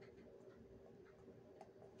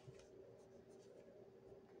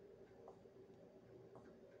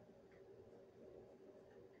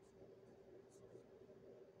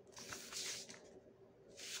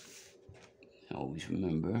 Always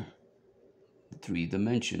remember the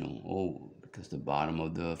 3-dimensional. Oh, because the bottom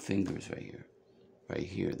of the fingers right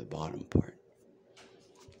here, the bottom part.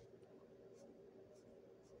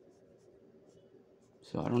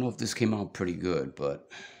 So I don't know if this came out pretty good,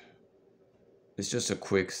 but it's just a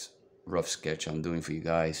quick, rough sketch I'm doing for you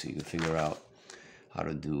guys so you can figure out how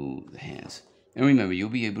to do the hands. And remember, you'll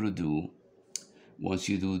be able to do, once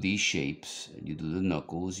you do these shapes, you do the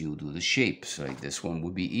knuckles, you do the shapes. Like this one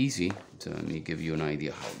would be easy. So let me give you an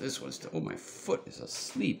idea how this one's done. Oh, my foot is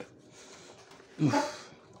asleep. Oof.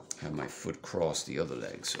 I have my foot crossed the other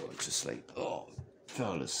leg, so it's just like, oh,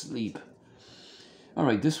 fell asleep. All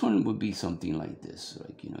right, this one would be something like this.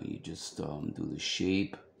 Like, you just do the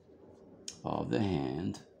shape of the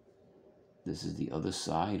hand. This is the other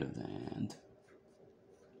side of the hand.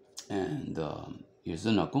 And here's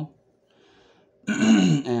the knuckle.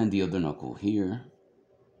 And the other knuckle here.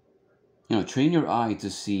 Train your eye to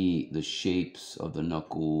see the shapes of the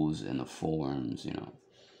knuckles and the forms,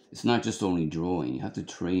 It's not just only drawing. You have to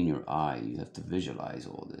train your eye. You have to visualize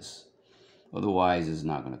all this. Otherwise, it's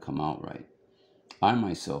not going to come out right. I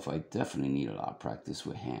myself, I definitely need a lot of practice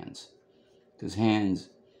with hands. Because hands,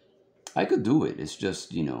 I could do it. It's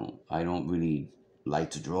just, I don't really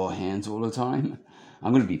like to draw hands all the time.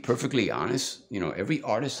 I'm going to be perfectly honest. Every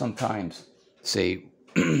artist sometimes say,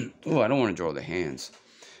 oh, I don't want to draw the hands.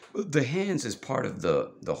 The hands is part of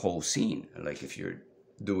the whole scene. Like if you're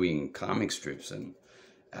doing comic strips and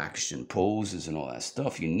action poses and all that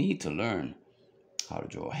stuff, you need to learn how to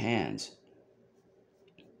draw hands.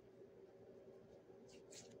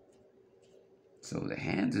 So the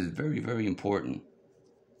hands is very, very important.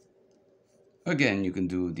 Again, you can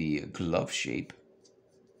do the glove shape,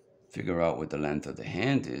 figure out what the length of the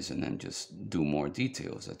hand is, and then just do more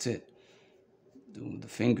details. That's it. Do the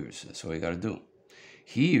fingers. That's all you got to do.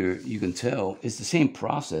 Here, you can tell it's the same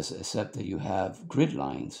process, except that you have grid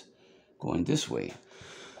lines going this way.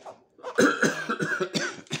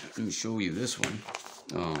 Let me show you this one.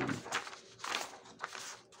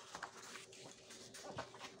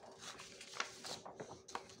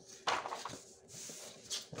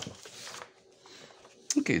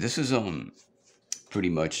 Okay, this is pretty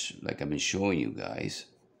much like I've been showing you guys.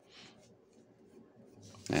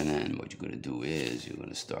 And then what you're going to do is you're going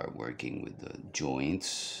to start working with the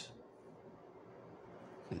joints,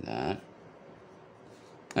 like that.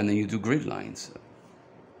 And then you do grid lines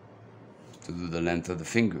to do the length of the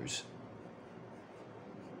fingers.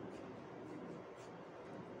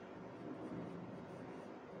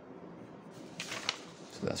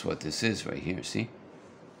 So that's what this is right here, see?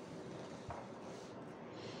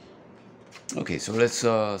 Okay, so let's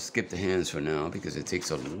skip the hands for now because it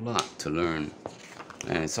takes a lot to learn.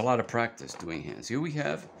 And it's a lot of practice doing hands. Here we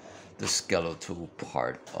have the skeletal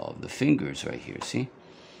part of the fingers right here, see?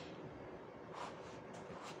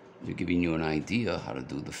 They're giving you an idea how to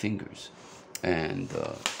do the fingers. And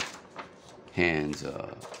hands,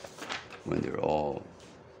 when they're all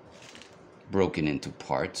broken into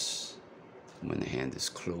parts, when the hand is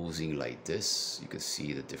closing like this, you can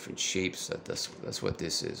see the different shapes. That's what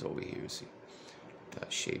this is over here, see?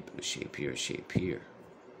 That shape, a shape here, a shape here.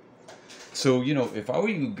 So, if I were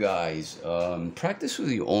you guys, practice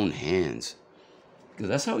with your own hands, because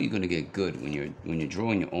that's how you're going to get good when you're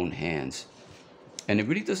drawing your own hands. And it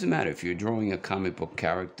really doesn't matter if you're drawing a comic book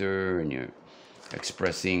character and you're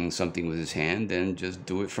expressing something with his hand, then just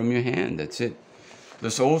do it from your hand. That's it.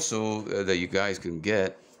 There's also that you guys can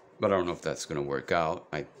get, but I don't know if that's going to work out.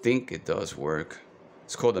 I think it does work.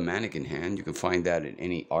 It's called a mannequin hand. You can find that in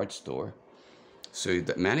any art store. So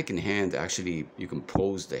the mannequin hand, actually, you can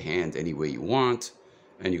pose the hand any way you want,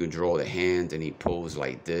 and you can draw the hand any pose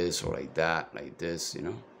like this or like that, like this,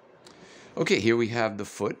 Okay, here we have the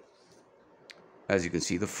foot. As you can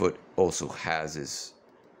see, the foot also has its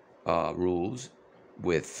rules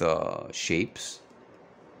with shapes.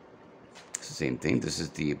 It's the same thing. This is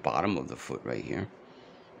the bottom of the foot right here.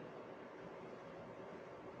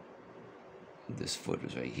 This foot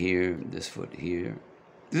is right here, this foot here.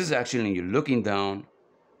 This is actually, you're looking down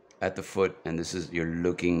at the foot, and this is, you're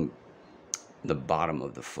looking the bottom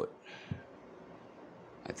of the foot.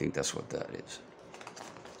 I think that's what that is.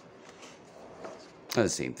 The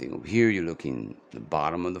same thing over here, you're looking the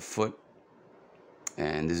bottom of the foot.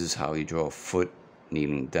 And this is how you draw a foot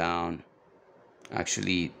kneeling down,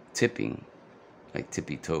 actually tipping, like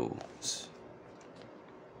tippy toes.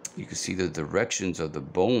 You can see the directions of the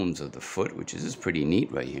bones of the foot, which is pretty neat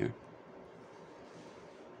right here.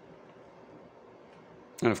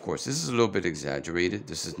 And of course, this is a little bit exaggerated.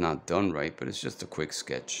 This is not done right, but it's just a quick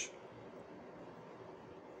sketch.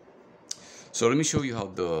 So let me show you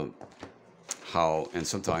and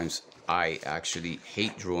sometimes I actually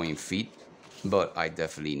hate drawing feet, but I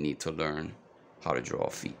definitely need to learn how to draw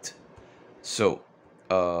feet. So,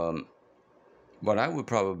 what I would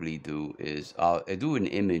probably do is I do an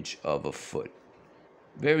image of a foot.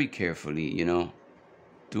 Very carefully,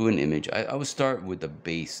 do an image. I would start with the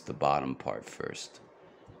base, the bottom part first.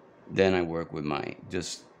 Then I work with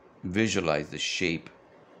just visualize the shape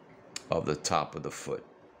of the top of the foot.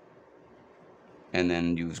 And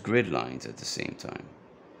then use grid lines at the same time.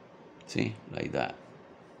 See, like that.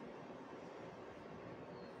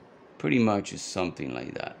 Pretty much is something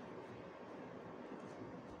like that.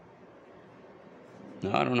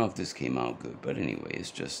 Now, I don't know if this came out good, but anyway,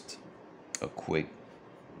 it's just a quick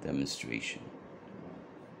demonstration.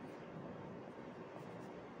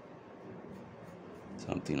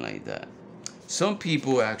 Something like that. Some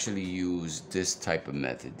people actually use this type of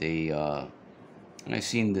method. And I've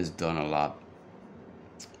seen this done a lot.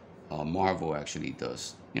 Marvel actually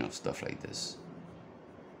does, stuff like this.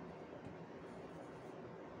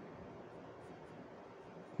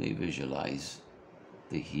 They visualize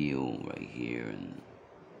the heel right here, and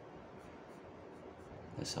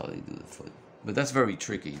that's how they do the foot. But that's very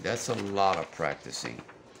tricky. That's a lot of practicing.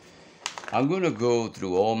 I'm gonna go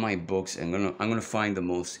through all my books and I'm gonna find the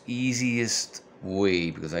most easiest way,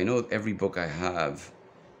 because I know every book I have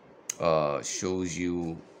shows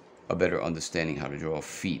you a better understanding how to draw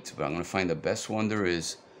feet, but I'm gonna find the best one there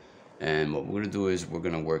is, and what we're gonna do is we're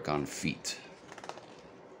gonna work on feet,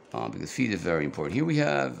 because feet is very important. Here we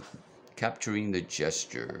have capturing the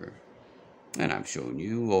gesture, and I'm showing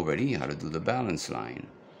you already how to do the balance line.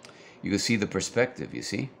 You can see the perspective, you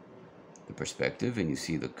see the perspective, and you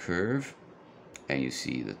see the curve, and you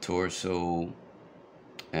see the torso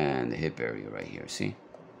and the hip area right here, see?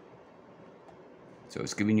 So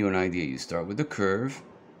it's giving you an idea. You start with the curve,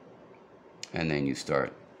 and then you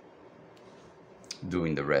start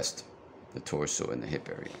doing the rest, the torso and the hip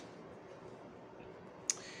area.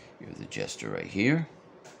 Here's the gesture right here,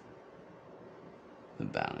 the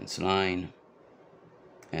balance line,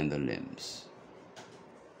 and the limbs.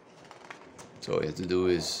 So all you have to do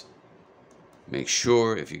is make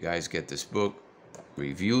sure, if you guys get this book,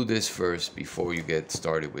 review this first before you get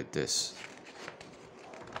started with this.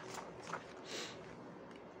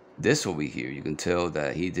 This over here, you can tell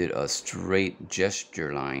that he did a straight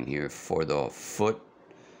gesture line here for the foot,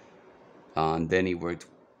 and then he worked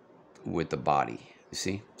with the body, you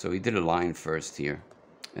see? So he did a line first here,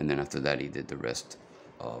 and then after that he did the rest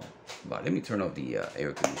of the body. Let me turn off the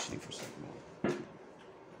air conditioning for a second.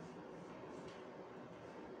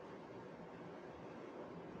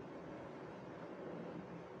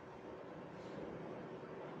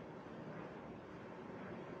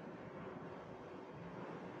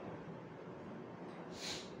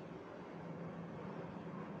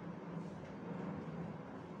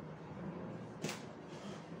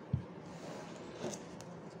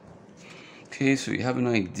 Okay, so you have an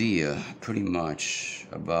idea pretty much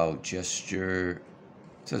about gesture.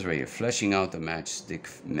 It says right here, fleshing out the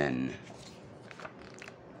matchstick men.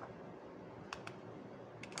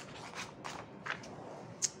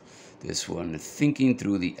 This one, thinking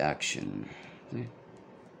through the action. See?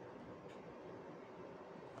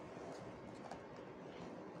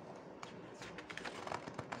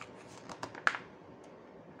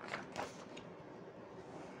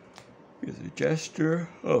 Here's a gesture.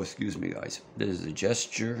 Oh, excuse me, guys. This is a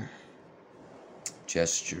gesture,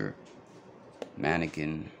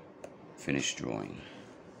 mannequin, finished drawing.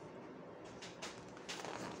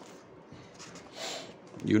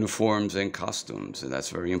 Uniforms and costumes, and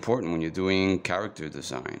that's very important when you're doing character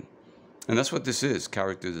design. And that's what this is,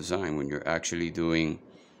 character design, when you're actually doing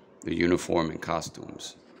the uniform and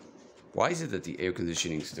costumes. Why is it that the air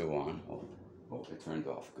conditioning is still on? Oh, it turned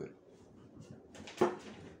off. Good.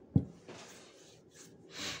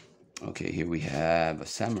 Okay, here we have a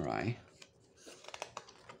samurai.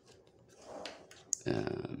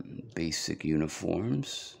 Basic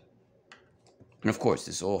uniforms. And of course,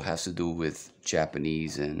 this all has to do with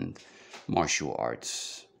Japanese and martial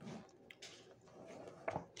arts.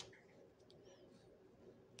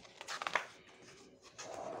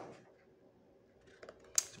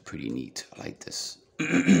 It's pretty neat. I like this.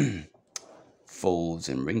 Folds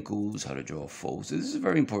and wrinkles, how to draw folds. This is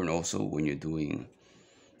very important also when you're doing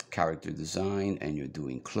character design and you're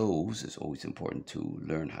doing clothes. It's always important to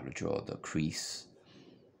learn how to draw the crease,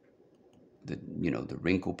 the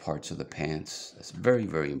wrinkle parts of the pants. That's very,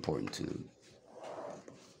 very important too.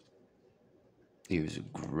 Here's a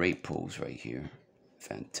great pose right here.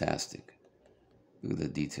 Fantastic. Look at the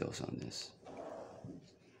details on this.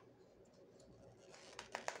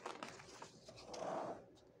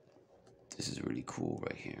 This is really cool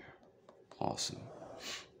right here. Awesome.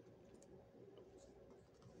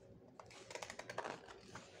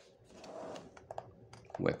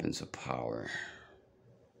 Weapons of power.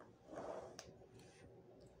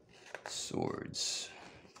 Swords.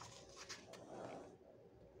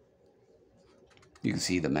 You can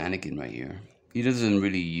see the mannequin right here. He doesn't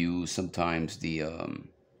really use sometimes the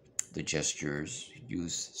gestures. He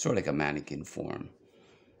uses sort of like a mannequin form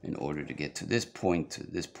in order to get to this point, to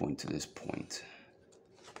this point, to this point.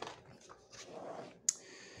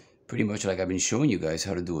 Pretty much like I've been showing you guys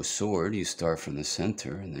how to do a sword. You start from the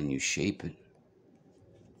center and then you shape it.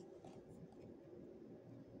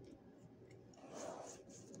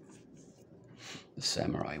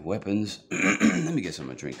 samurai weapons. Let me get some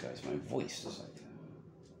of a drink, guys. My voice is like that.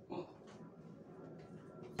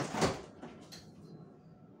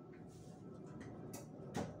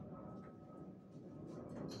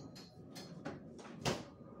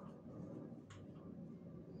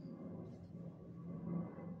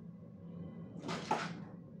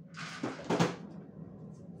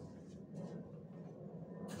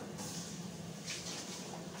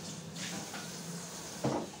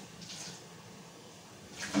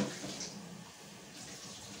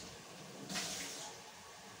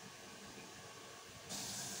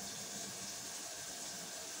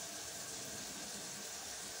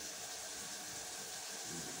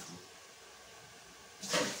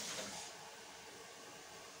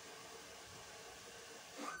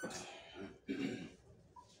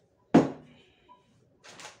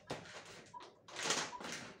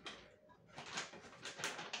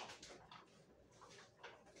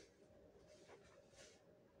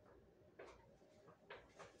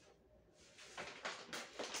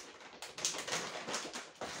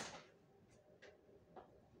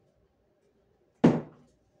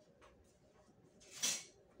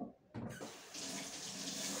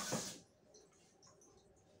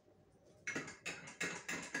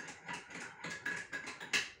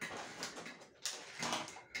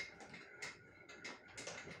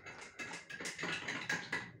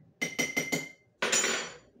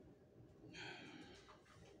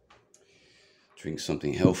 Drink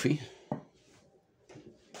something healthy.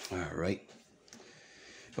 All right.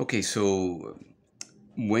 Okay, so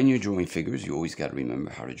when you're drawing figures, you always got to remember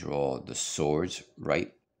how to draw the swords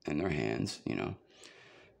right in their hands, you know.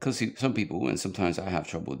 Because some people, and sometimes I have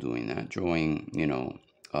trouble doing that, drawing,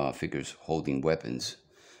 figures holding weapons.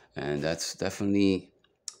 And that's definitely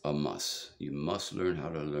a must. You must learn how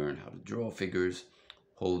to draw figures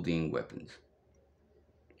holding weapons.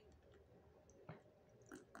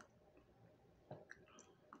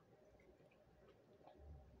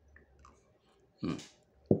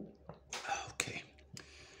 Okay,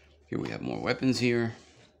 here we have more weapons here.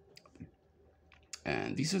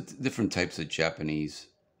 And these are different types of Japanese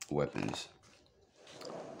weapons.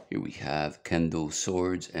 Here we have kendo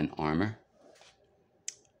swords and armor.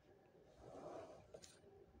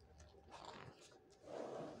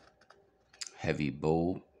 Heavy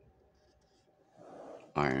bow,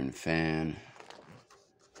 iron fan,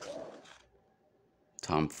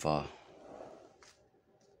 tonfa.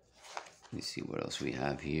 Let me see what else we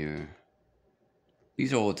have here.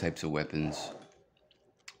 These are all types of weapons.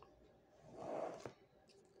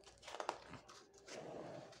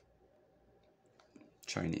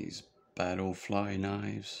 Chinese battle fly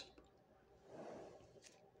knives,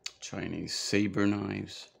 Chinese saber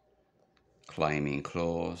knives, climbing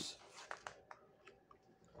claws,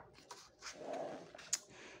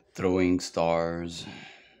 throwing stars.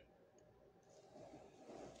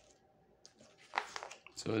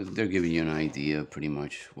 So they're giving you an idea pretty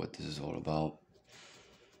much what this is all about.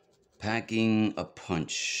 Packing a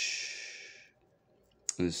punch.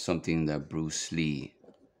 This is something that Bruce Lee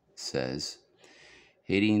says.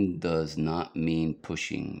 Hitting does not mean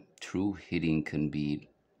pushing. True hitting can be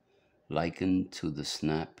likened to the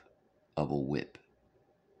snap of a whip.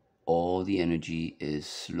 All the energy is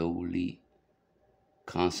slowly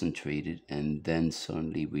concentrated and then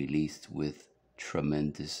suddenly released with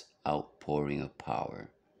tremendous outpouring of power.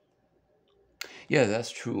 Yeah,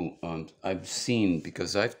 that's true. I've seen,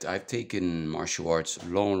 because I've taken martial arts a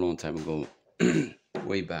long time ago,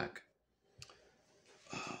 way back.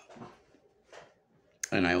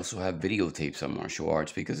 And I also have videotapes on martial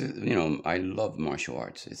arts because, I love martial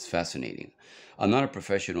arts. It's fascinating. I'm not a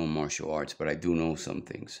professional in martial arts, but I do know some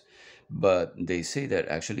things. But they say that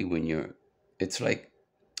actually it's like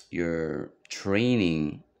you're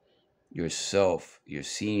training yourself, you're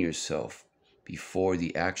seeing yourself before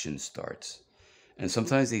the action starts. And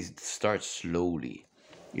sometimes they start slowly.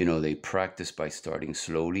 They practice by starting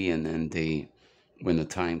slowly, and then when the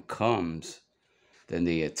time comes, then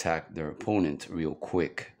they attack their opponent real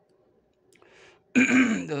quick.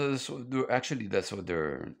 Actually, that's what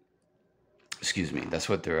they're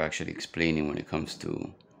actually explaining when it comes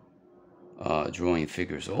to drawing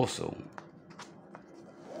figures also.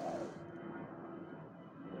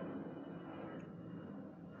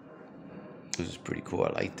 This is pretty cool. I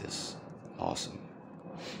like this. Awesome.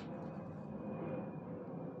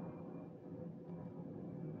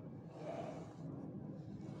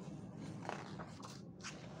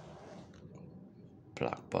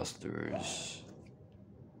 Blockbusters.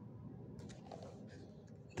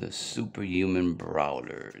 The Superhuman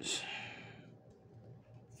Brawlers.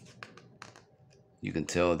 You can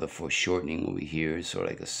tell the foreshortening over here is sort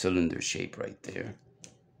of like a cylinder shape right there.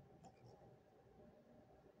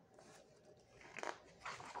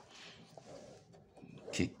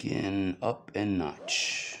 Kick in, up and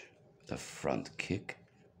notch. The front kick.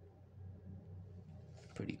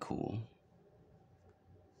 Pretty cool.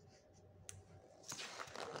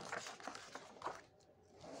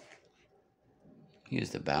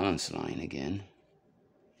 Here's the balance line again,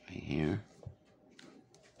 right here.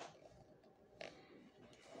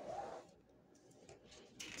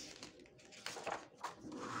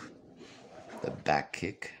 The back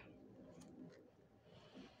kick.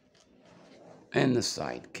 And the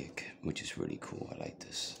side kick, which is really cool. I like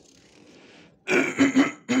this.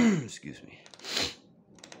 Excuse me.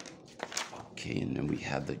 Okay, and then we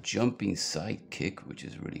have the jumping side kick, which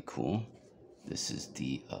is really cool. This is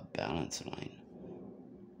the balance line.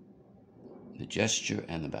 The gesture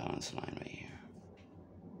and the balance line right here.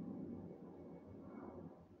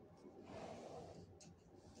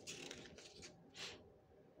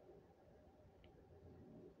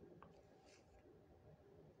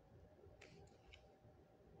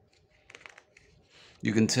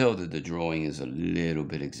 You can tell that the drawing is a little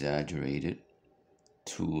bit exaggerated.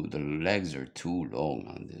 The legs are too long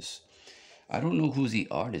on this. I don't know who's the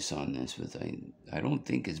artist on this, but I don't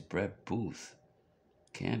think it's Brett Booth.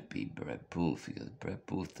 Can't be Brett Booth, because Brett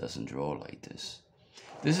Booth doesn't draw like this.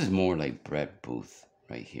 This is more like Brett Booth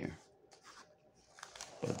right here.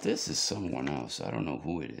 But this is someone else. I don't know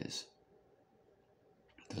who it is.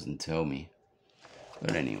 It doesn't tell me.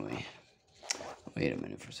 But anyway, wait a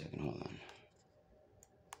minute for a second. Hold on.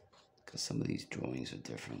 Because some of these drawings are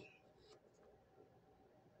different.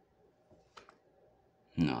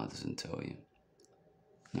 No, it doesn't tell you.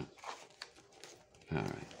 No. All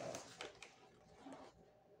right.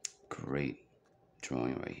 Great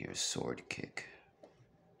drawing right here. Sword kick.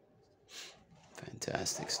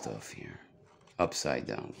 Fantastic stuff here. Upside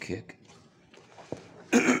down kick.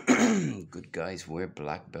 Good guys wear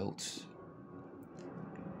black belts.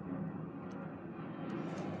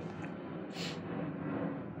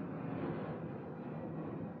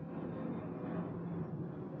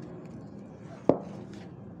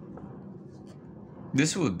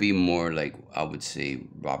 This would be more like, I would say,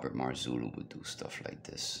 Robert Marzullo would do stuff like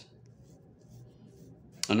this.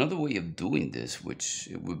 Another way of doing this, which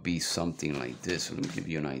it would be something like this. So let me give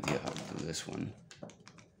you an idea how to do this one,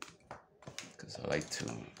 because I like to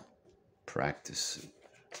practice.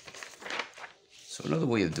 So another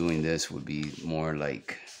way of doing this would be more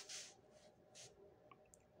like,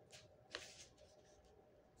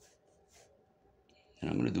 and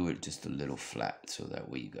I'm going to do it just a little flat so that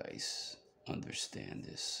way you guys understand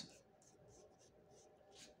this.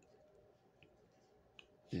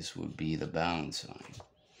 This would be the balance line.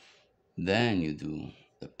 Then you do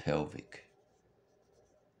the pelvic,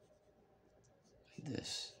 like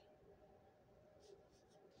this.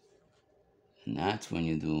 And that's when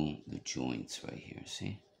you do the joints right here,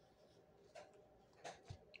 see?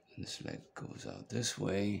 And this leg goes out this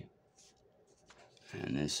way,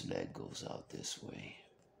 and this leg goes out this way.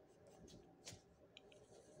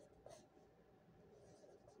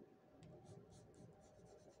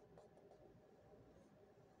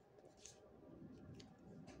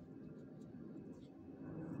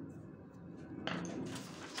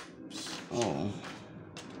 So,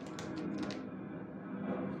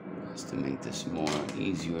 just to make this more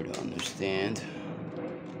easier to understand,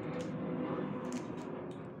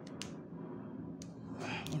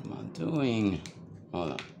 what am I doing?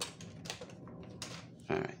 Hold on.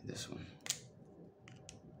 All right, this one.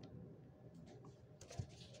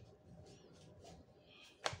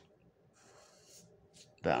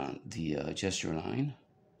 Balance the gesture line,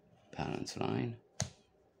 balance line.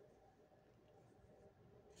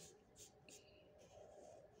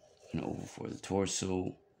 And over for the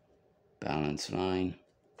torso, balance line,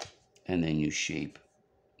 and then you shape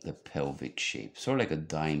the pelvic shape, sort of like a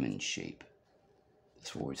diamond shape.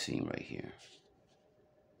 That's what we're seeing right here.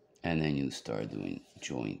 And then you start doing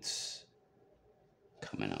joints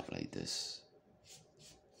coming out like this.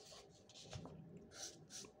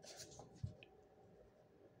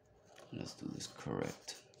 Let's do this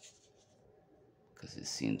correct, because it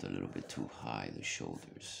seems a little bit too high, the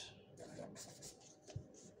shoulders.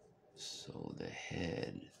 So the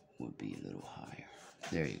head would be a little higher.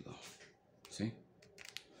 There you go. See?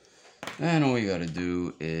 And all you got to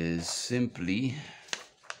do is simply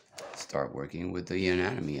start working with the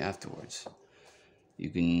anatomy afterwards.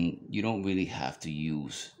 You don't really have to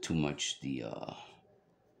use too much the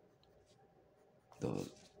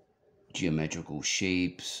geometrical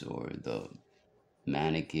shapes or the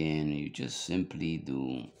mannequin. You just simply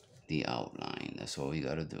do the outline. That's all you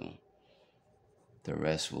gotta do. The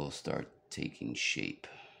rest will start taking shape.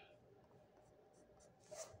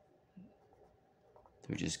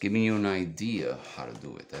 They're just giving you an idea how to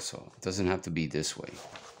do it. That's all. It doesn't have to be this way.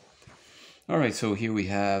 All right, so here we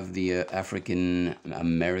have the African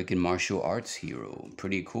American martial arts hero.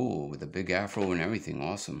 Pretty cool, with a big afro and everything.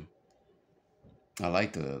 Awesome. I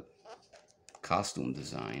like the costume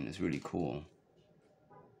design. It's really cool.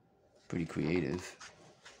 Pretty creative.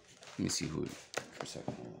 Let me see who for a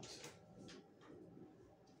second.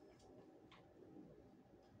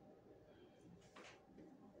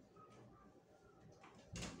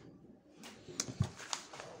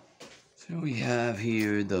 So we have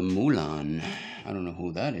here the Mulan. I don't know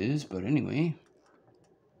who that is, but anyway.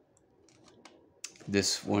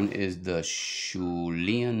 This one is the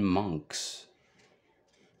Shulian monks.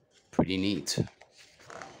 Pretty neat.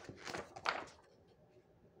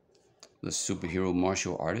 The superhero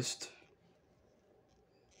martial artist.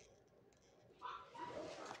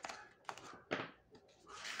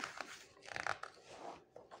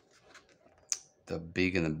 The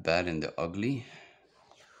big and the bad and the ugly.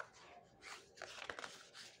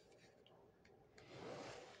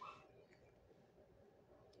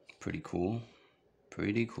 Pretty cool.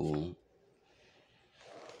 Pretty cool.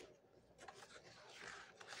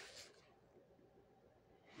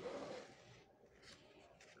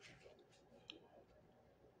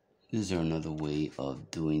 This is another way of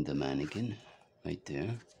doing the mannequin right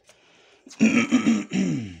there.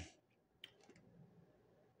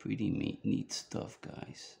 Pretty neat stuff,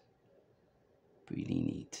 guys. Pretty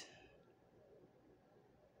neat.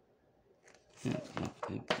 Yeah,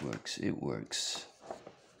 it works. It works.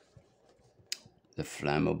 The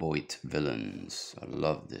Flamboyant villains. I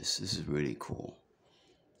love this. This is really cool.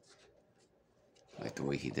 I like the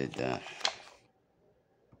way he did that.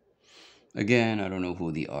 Again, I don't know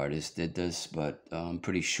who the artist did this, but I'm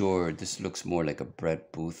pretty sure this looks more like a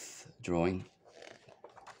Brett Booth drawing.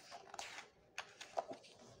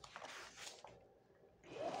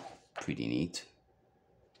 Pretty neat.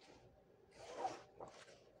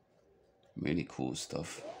 Really cool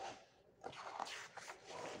stuff.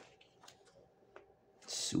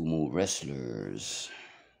 Sumo wrestlers.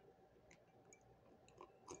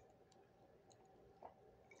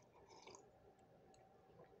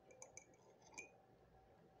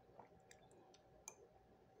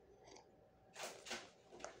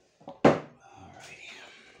 Alrighty.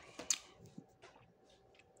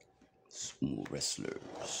 Sumo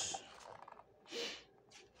wrestlers.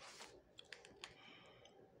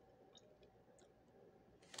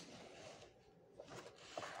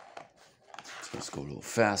 Let's go a little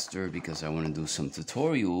faster because I want to do some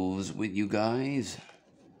tutorials with you guys.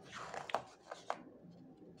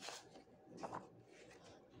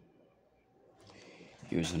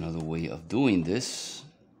 Here's another way of doing this.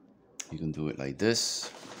 You can do it like this.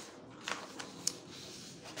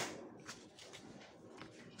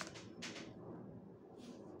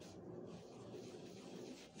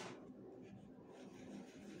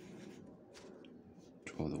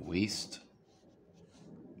 Draw the waist.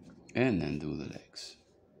 And then do the legs.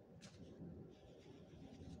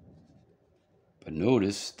 But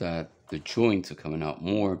notice that the joints are coming out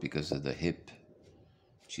more because of the hip.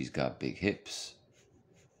 She's got big hips.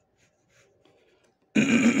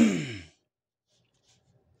 I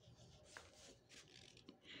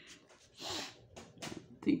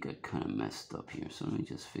think I kind of messed up here, so let me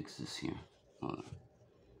just fix this here. Hold on.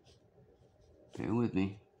 Bear with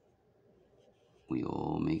me. We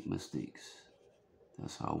all make mistakes.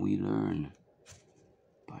 That's how we learn,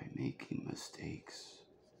 by making mistakes.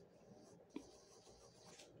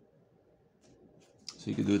 So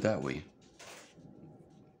you can do it that way.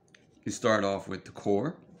 You start off with the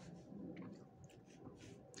core.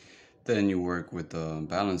 Then you work with the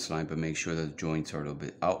balance line, but make sure that the joints are a little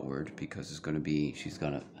bit outward because it's going to be, she's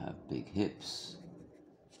going to have big hips.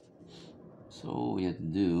 So all we have to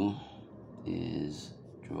do is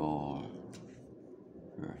draw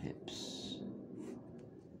her hips.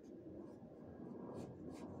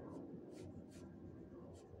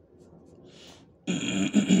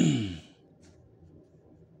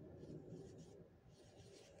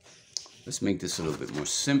 Let's make this a little bit more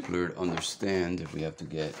simpler to understand. If we have to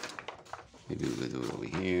get, maybe we'll do it over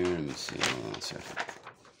here. Let me see. Hold on a second.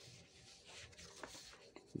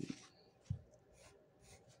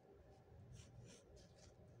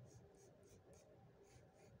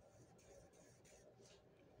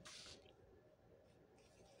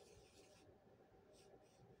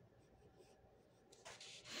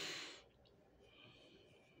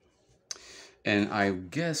 And I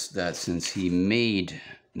guess that since he made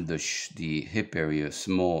the hip area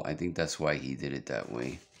small. I think that's why he did it that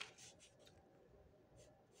way.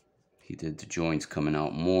 He did the joints coming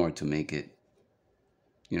out more to make it,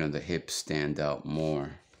 you know, the hips stand out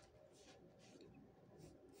more.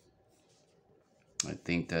 I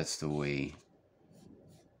think that's the way.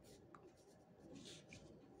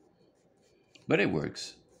 But it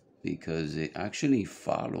works because it actually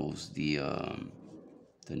follows the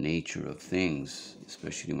nature of things,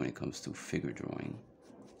 especially when it comes to figure drawing.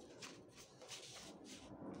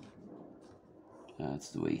 That's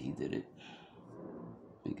the way he did it.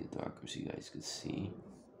 Make it darker so you guys can see.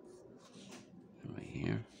 Right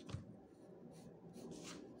here.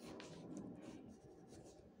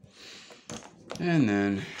 And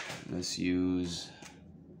then let's use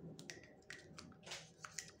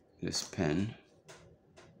this pen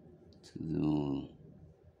to do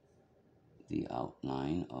the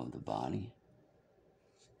outline of the body.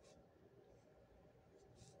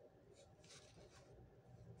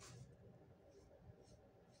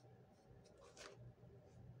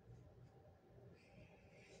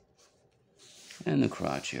 And the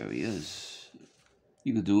crotch areas.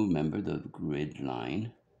 You could do, remember, the grid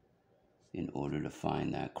line in order to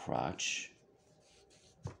find that crotch.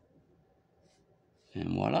 And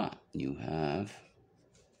voila, you have,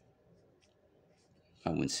 I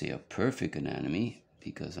wouldn't say a perfect anatomy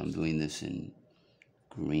because I'm doing this in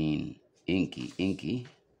green inky.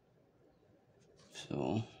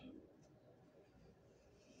 So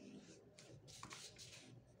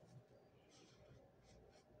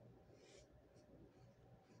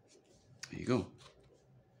there you go.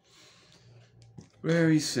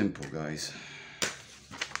 Very simple, guys.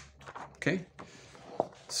 Okay.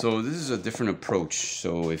 So this is a different approach.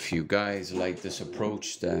 So if you guys like this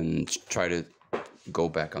approach, then try to go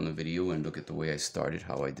back on the video and look at the way I started,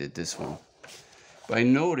 how I did this one. But I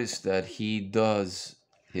noticed that he does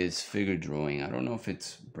his figure drawing. I don't know if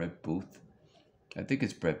it's Brett Booth. I think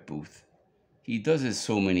it's Brett Booth. He does it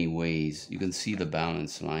so many ways. You can see the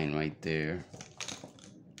balance line right there.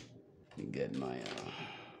 Let me get my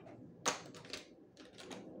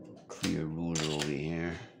clear ruler over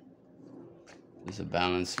here. There's a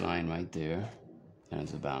balance line right there, and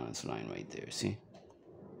there's a balance line right there, see?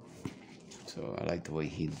 So I like the way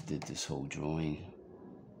he did this whole drawing.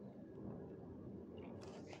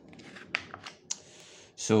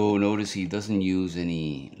 So notice he doesn't use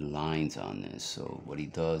any lines on this. So what he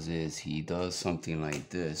does is he does something like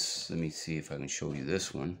this. Let me see if I can show you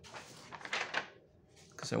this one,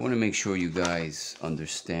 because I want to make sure you guys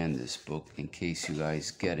understand this book in case you guys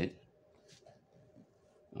get it.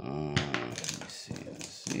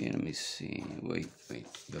 Let me see. Wait.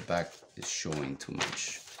 The back is showing too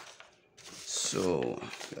much. So,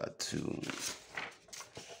 got to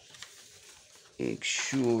make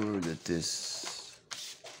sure that this...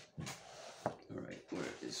 Alright, where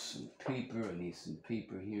is some paper? I need some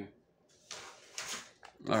paper here.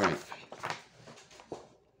 Alright.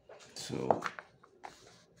 So,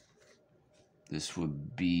 this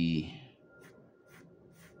would be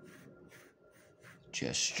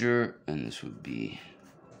gesture, and this would be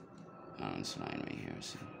balance line right here.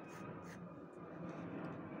 See,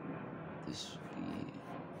 this would be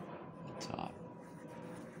the top,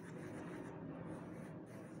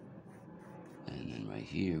 and then right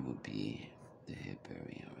here would be the hip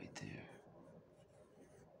area right there.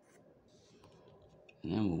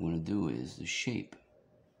 And then what we're going to do is the shape.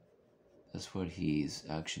 That's what he's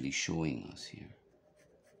actually showing us here.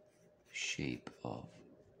 Shape of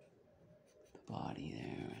the body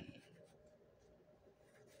there,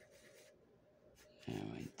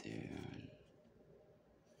 and right there, and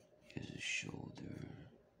here's his shoulder.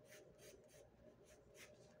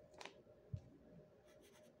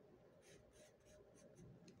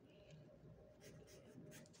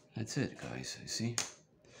 That's it, guys, you see?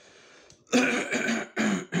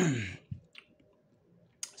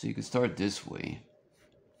 So you can start this way,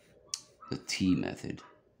 the T method.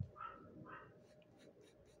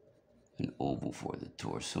 An oval for the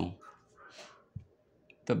torso,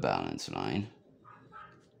 the balance line,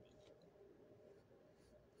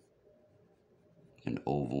 an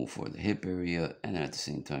oval for the hip area, and at the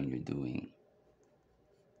same time you're doing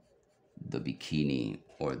the bikini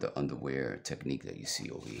or the underwear technique that you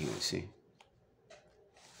see over here, see?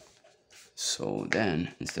 So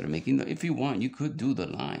then, instead of making the, if you want, you could do the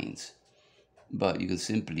lines, but you can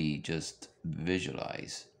simply just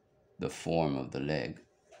visualize the form of the leg,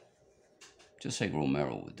 just like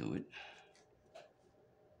Romero would do it.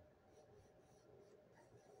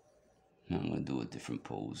 Now I'm going to do a different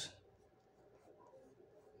pose,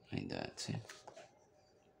 like that, see?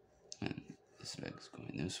 And this leg's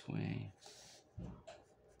going this way.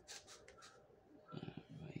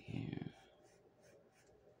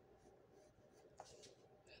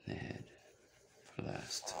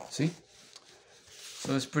 See?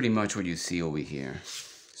 So that's pretty much what you see over here.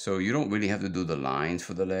 So you don't really have to do the lines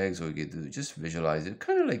for the legs, or you do just visualize it,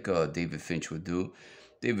 kind of like David Finch would do.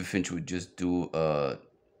 David Finch would just do a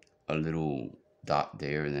little dot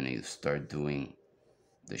there, and then he'd start doing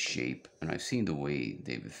the shape. And I've seen the way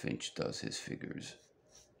David Finch does his figures.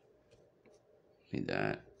 Like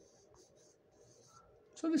that.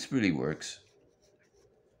 So this really works.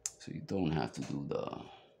 So you don't have to do the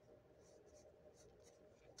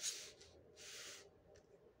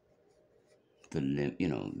limb, you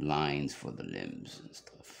know, lines for the limbs and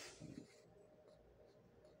stuff.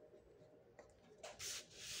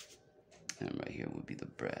 And right here would be the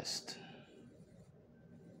breast.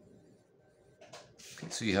 Okay,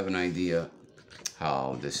 so you have an idea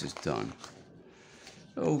how this is done.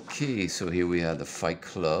 Okay, so here we have the Fight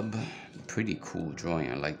Club. Pretty cool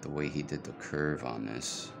drawing. I like the way he did the curve on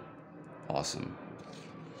this. Awesome.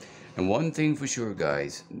 And one thing for sure,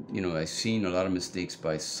 guys, you know, I've seen a lot of mistakes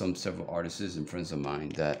by several artists and friends of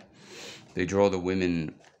mine that they draw the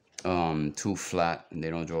women too flat, and they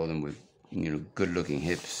don't draw them with, you know, good looking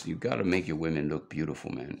hips. You got to make your women look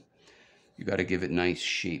beautiful, man. You got to give it nice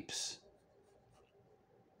shapes.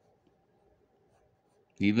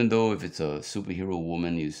 Even though if it's a superhero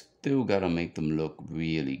woman, you still got to make them look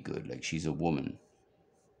really good, like she's a woman.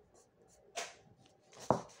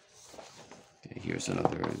 Okay, here's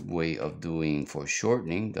another way of doing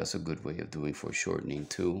foreshortening. That's a good way of doing foreshortening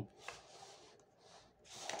too.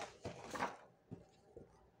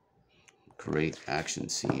 Great action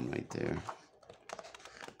scene right there.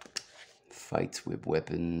 Fights with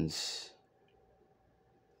weapons.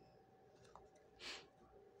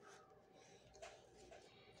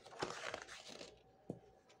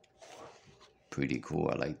 Pretty cool.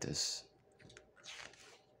 I like this.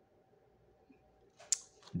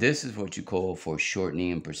 This is what you call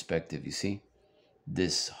foreshortening in perspective. You see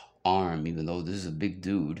this arm, even though this is a big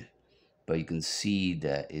dude, but you can see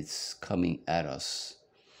that it's coming at us,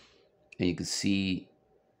 and you can see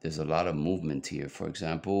there's a lot of movement here, for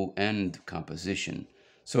example, and composition.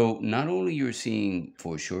 So not only you're seeing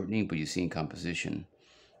foreshortening, but you're seeing composition,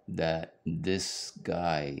 that this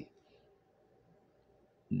guy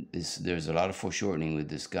there's a lot of foreshortening with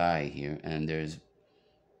this guy here, and there's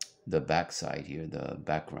the backside here, the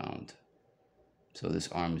background. So this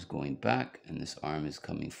arm is going back, and this arm is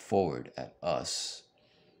coming forward at us.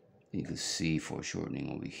 You can see foreshortening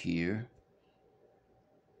over here,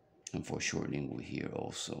 and foreshortening over here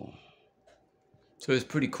also. So it's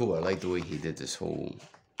pretty cool. I like the way he did this whole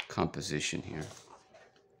composition here.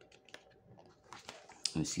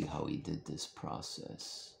 Let me see how he did this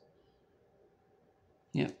process.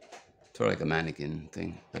 Yeah, sort of like a mannequin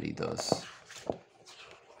thing that he does.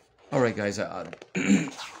 All right, guys,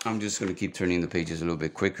 I'm just going to keep turning the pages a little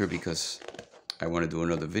bit quicker because I want to do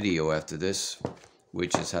another video after this,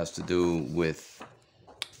 which has to do with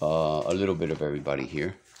a little bit of everybody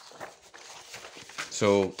here.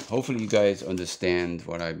 So hopefully you guys understand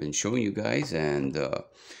what I've been showing you guys, and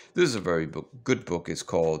this is a very good book. It's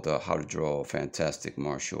called How to Draw Fantastic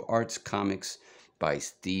Martial Arts Comics by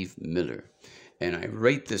Steve Miller. And I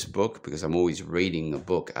rate this book because I'm always rating a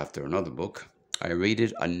book after another book. I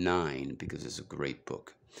rated a 9 because it's a great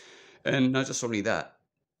book. And not just only that,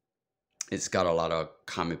 it's got a lot of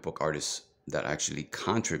comic book artists that actually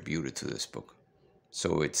contributed to this book.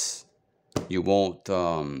 So you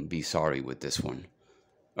won't be sorry with this one.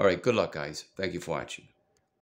 All right, good luck, guys. Thank you for watching.